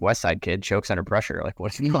classic West Side kid chokes under pressure. Like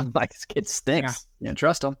what's he doing? Like this kid stinks. Yeah, and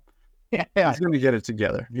trust him. Yeah, he's going to get it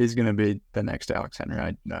together. He's going to be the next Alex Henry.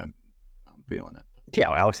 I'm feeling it. Yeah,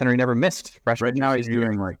 well, Alex Henry never missed. Right now, he's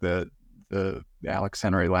doing like the Alex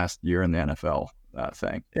Henry last year in the NFL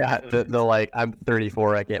thing. Yeah, the like I'm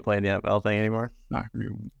 34, I can't play in the NFL thing anymore. No,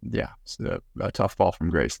 yeah, it's a tough fall from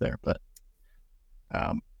grace there, but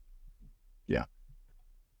yeah.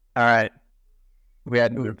 All right,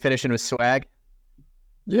 we're finishing with swag.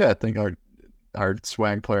 Yeah, I think our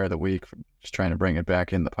swag player of the week. Just trying to bring it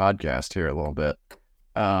back in the podcast here a little bit.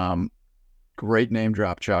 Great name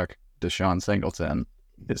drop, Chuck. Deshaun Singleton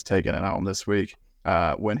is taking it home this week.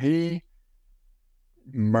 When he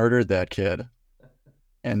murdered that kid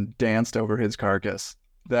and danced over his carcass,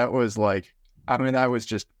 that was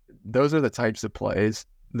those are the types of plays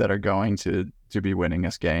that are going to be winning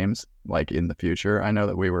us games like in the future. I know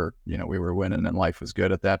that we were winning and life was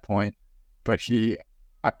good at that point, but he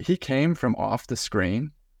came from off the screen.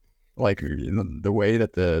 Like the way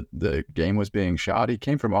that the game was being shot, he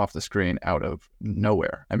came from off the screen out of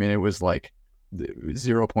nowhere. I mean, it was like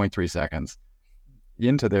 0.3 seconds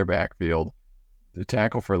into their backfield, the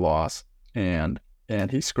tackle for loss, and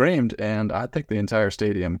he screamed, and I think the entire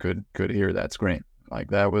stadium could hear that scream. Like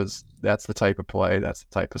that's the type of play, that's the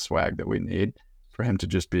type of swag that we need for him to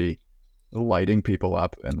just be lighting people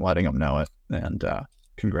up and letting them know it. And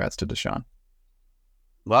congrats to Deshaun.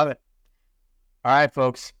 Love it. All right,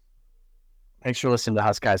 folks. Thanks for listening to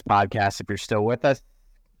Husk Guys podcast. If you're still with us,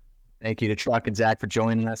 thank you to Truck and Zach for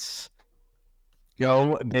joining us.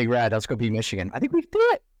 Go Big Red. Let's go beat Michigan. I think we can do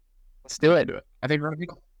it. Let's do it. I think we're going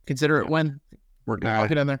to consider it when we're going to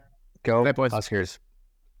get in there. Go boys. Huskers.